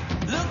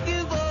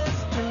 Looking for a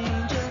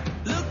stranger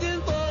to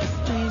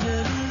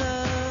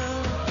love.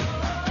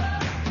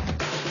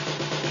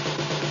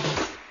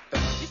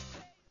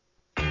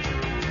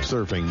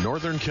 serving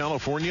Northern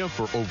California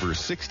for over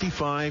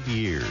 65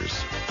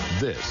 years.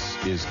 This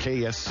is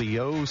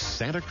KSCO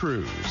Santa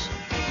Cruz.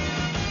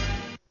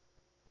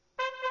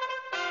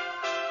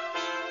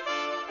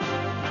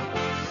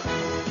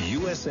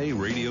 USA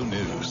Radio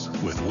News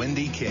with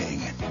Wendy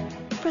King.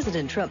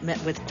 President Trump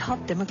met with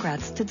top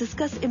Democrats to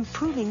discuss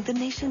improving the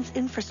nation's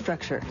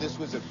infrastructure. This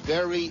was a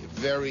very,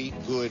 very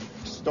good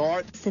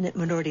start. Senate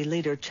Minority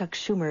Leader Chuck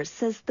Schumer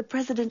says the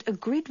president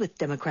agreed with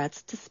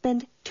Democrats to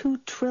spend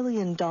 $2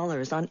 trillion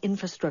on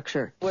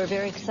infrastructure. We're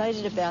very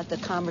excited about the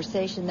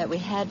conversation that we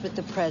had with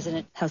the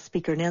president. House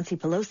Speaker Nancy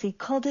Pelosi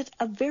called it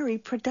a very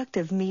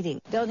productive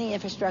meeting. Building the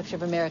infrastructure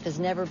of America has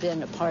never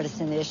been a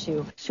partisan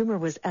issue. Schumer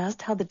was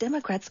asked how the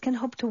Democrats can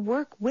hope to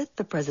work with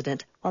the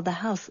president while the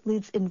House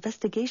leads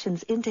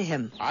investigations into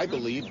him. I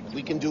believe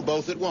we can do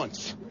both at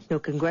once. No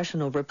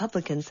congressional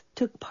Republicans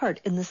took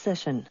part in the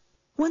session.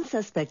 One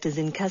suspect is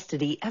in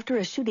custody after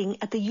a shooting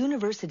at the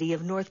University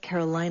of North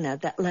Carolina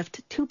that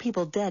left 2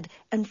 people dead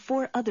and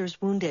 4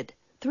 others wounded.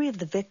 3 of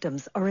the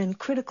victims are in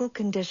critical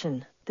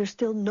condition. There's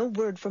still no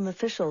word from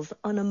officials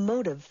on a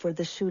motive for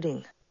the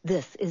shooting.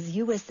 This is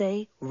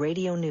USA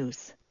Radio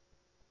News.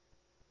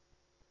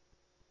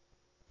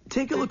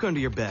 Take a look under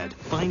your bed.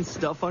 Find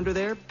stuff under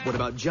there? What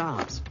about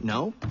jobs?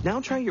 No? Now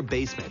try your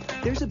basement.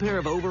 There's a pair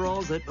of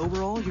overalls that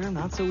overall you're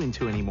not so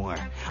into anymore.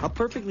 A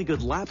perfectly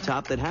good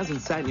laptop that hasn't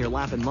sat in your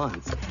lap in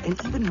months. And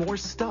even more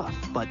stuff,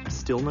 but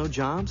still no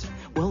jobs?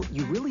 Well,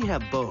 you really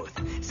have both.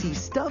 See,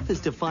 stuff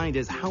is defined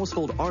as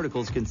household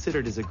articles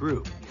considered as a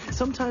group.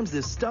 Sometimes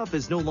this stuff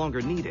is no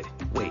longer needed.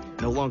 Wait,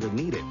 no longer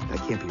needed? That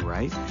can't be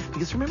right.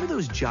 Because remember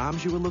those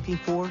jobs you were looking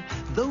for?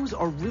 Those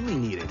are really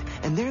needed.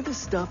 And they're the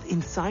stuff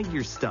inside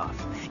your stuff.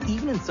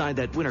 Even inside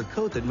that winter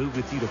coat that moved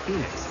with you to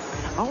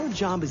Phoenix. Our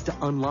job is to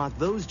unlock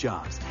those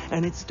jobs,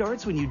 and it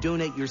starts when you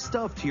donate your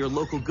stuff to your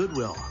local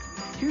Goodwill.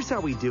 Here's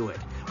how we do it.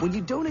 When you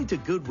donate to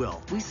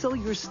Goodwill, we sell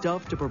your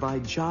stuff to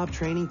provide job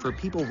training for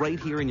people right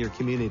here in your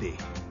community.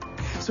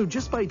 So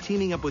just by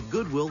teaming up with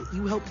Goodwill,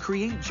 you help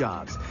create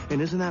jobs.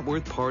 And isn't that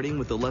worth parting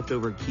with the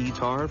leftover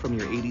keytar from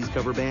your 80s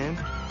cover band?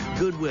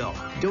 Goodwill.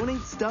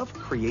 Donate stuff,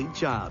 create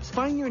jobs.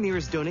 Find your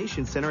nearest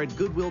donation center at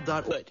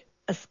goodwill.org.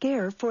 A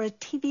scare for a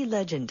TV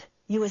legend.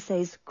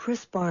 USA's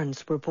Chris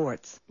Barnes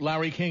reports.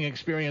 Larry King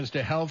experienced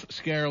a health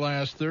scare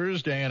last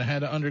Thursday and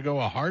had to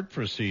undergo a heart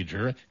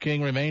procedure.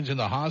 King remains in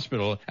the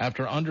hospital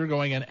after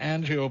undergoing an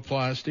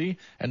angioplasty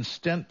and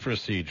stent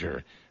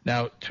procedure.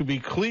 Now, to be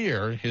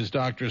clear, his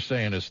doctors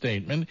say in a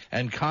statement,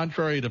 and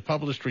contrary to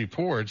published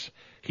reports,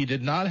 he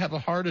did not have a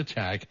heart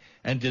attack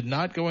and did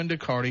not go into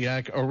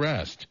cardiac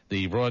arrest.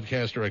 The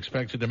broadcaster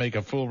expected to make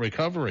a full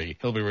recovery.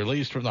 He'll be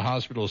released from the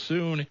hospital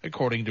soon,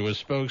 according to a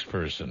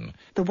spokesperson.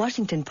 The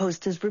Washington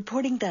Post is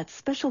reporting that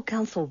special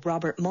counsel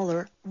Robert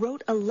Mueller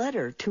wrote a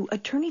letter to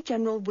Attorney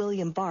General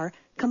William Barr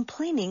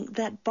complaining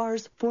that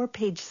Barr's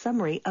 4-page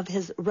summary of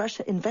his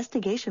Russia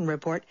investigation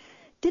report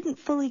didn't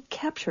fully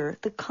capture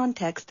the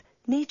context,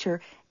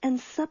 nature, and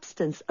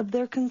substance of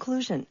their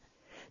conclusion.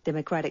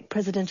 Democratic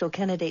presidential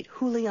candidate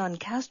Julian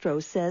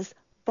Castro says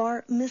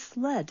Barr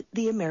misled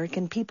the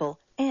American people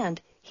and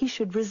he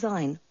should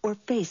resign or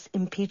face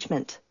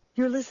impeachment.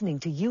 You're listening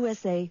to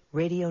USA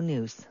Radio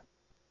News.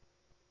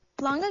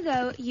 Long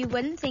ago, you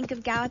wouldn't think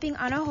of galloping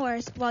on a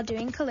horse while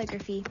doing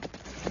calligraphy,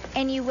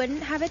 and you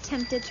wouldn't have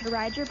attempted to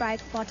ride your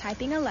bike while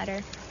typing a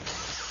letter.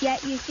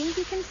 Yet you think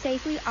you can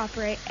safely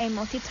operate a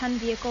multi-ton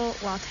vehicle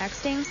while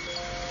texting?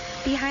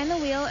 Behind the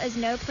wheel is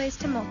no place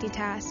to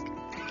multitask.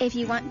 If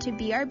you want to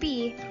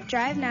BRB,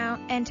 drive now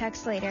and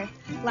text later.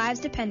 Lives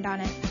depend on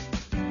it.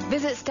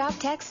 Visit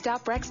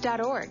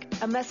StopTextStopWrecks.org.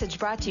 A message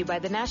brought to you by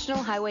the National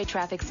Highway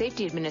Traffic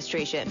Safety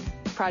Administration,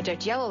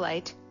 Project Yellow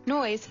Light,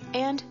 Noise,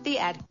 and the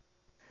Ad.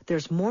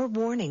 There's more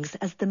warnings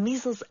as the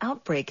measles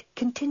outbreak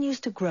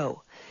continues to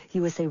grow.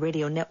 USA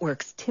Radio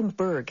Network's Tim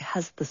Berg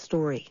has the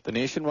story. The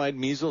nationwide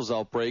measles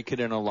outbreak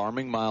hit an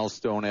alarming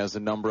milestone as the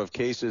number of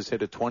cases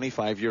hit a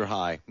 25-year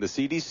high. The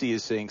CDC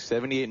is saying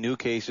 78 new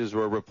cases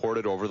were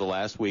reported over the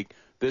last week.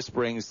 This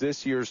brings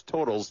this year's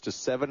totals to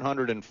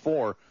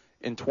 704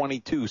 in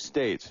 22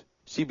 states.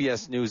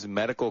 CBS News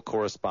medical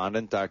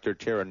correspondent Dr.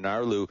 Tara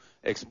Narlu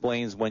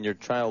explains when your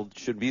child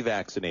should be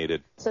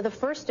vaccinated. So the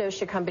first dose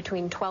should come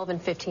between 12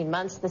 and 15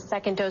 months, the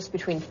second dose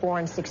between 4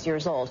 and 6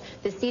 years old.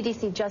 The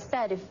CDC just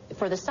said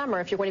for the summer,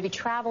 if you're going to be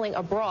traveling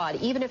abroad,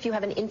 even if you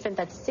have an infant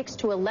that's 6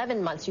 to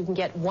 11 months, you can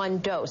get 1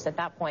 dose at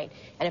that point.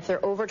 And if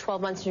they're over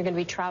 12 months and you're going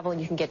to be traveling,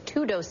 you can get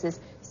 2 doses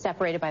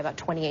separated by about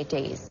 28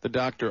 days. The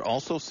doctor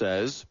also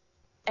says,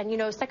 and, you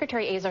know,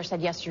 Secretary Azar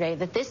said yesterday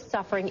that this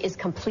suffering is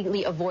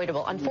completely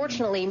avoidable.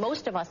 Unfortunately,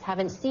 most of us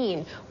haven't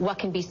seen what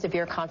can be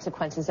severe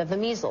consequences of the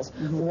measles.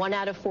 1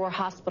 out of 4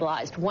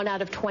 hospitalized, 1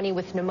 out of 20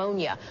 with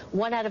pneumonia,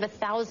 1 out of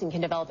 1,000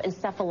 can develop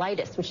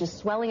encephalitis, which is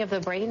swelling of the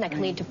brain that can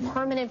lead to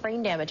permanent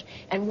brain damage,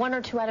 and 1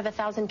 or 2 out of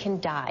 1,000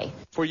 can die.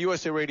 For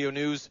USA Radio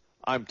News,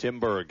 I'm Tim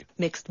Berg.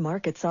 Mixed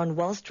markets on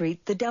Wall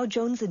Street. The Dow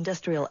Jones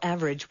Industrial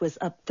Average was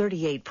up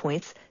 38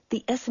 points.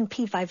 The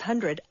S&P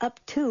 500 up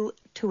 2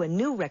 to a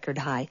new record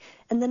high,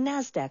 and the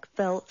Nasdaq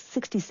fell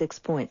 66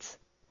 points.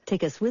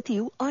 Take us with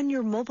you on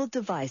your mobile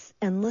device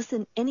and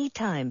listen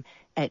anytime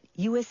at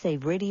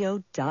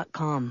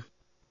usaradio.com.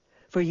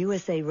 For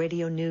USA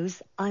Radio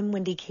News, I'm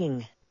Wendy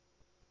King.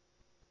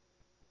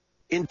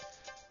 No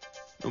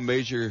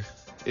major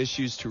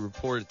issues to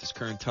report at this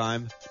current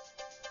time.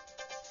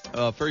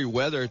 For your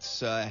weather,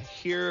 it's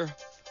here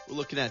we're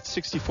looking at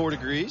 64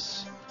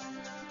 degrees.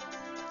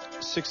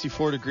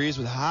 64 degrees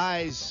with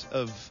highs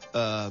of,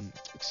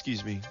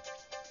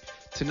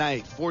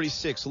 tonight,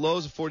 46,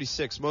 lows of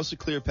 46, mostly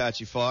clear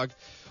patchy fog.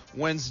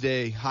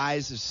 Wednesday,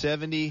 highs of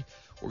 70.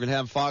 We're going to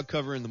have fog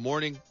cover in the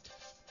morning.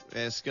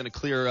 And it's going to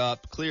clear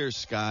up, clear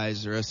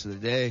skies the rest of the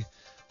day.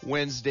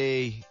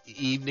 Wednesday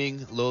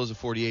evening, lows of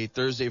 48.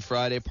 Thursday,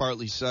 Friday,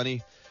 partly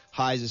sunny.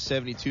 Highs of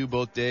 72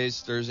 both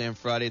days, Thursday and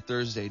Friday.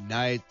 Thursday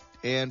night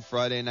and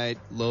Friday night,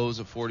 lows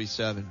of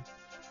 47.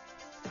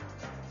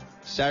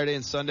 Saturday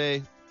and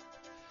Sunday,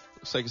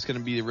 looks like it's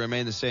going to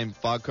remain the same.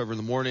 Fog cover in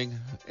the morning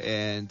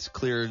and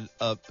cleared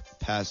up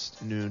past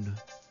noon.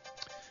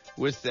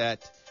 With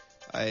that,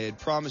 I had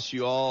promised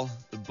you all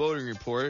the boating report.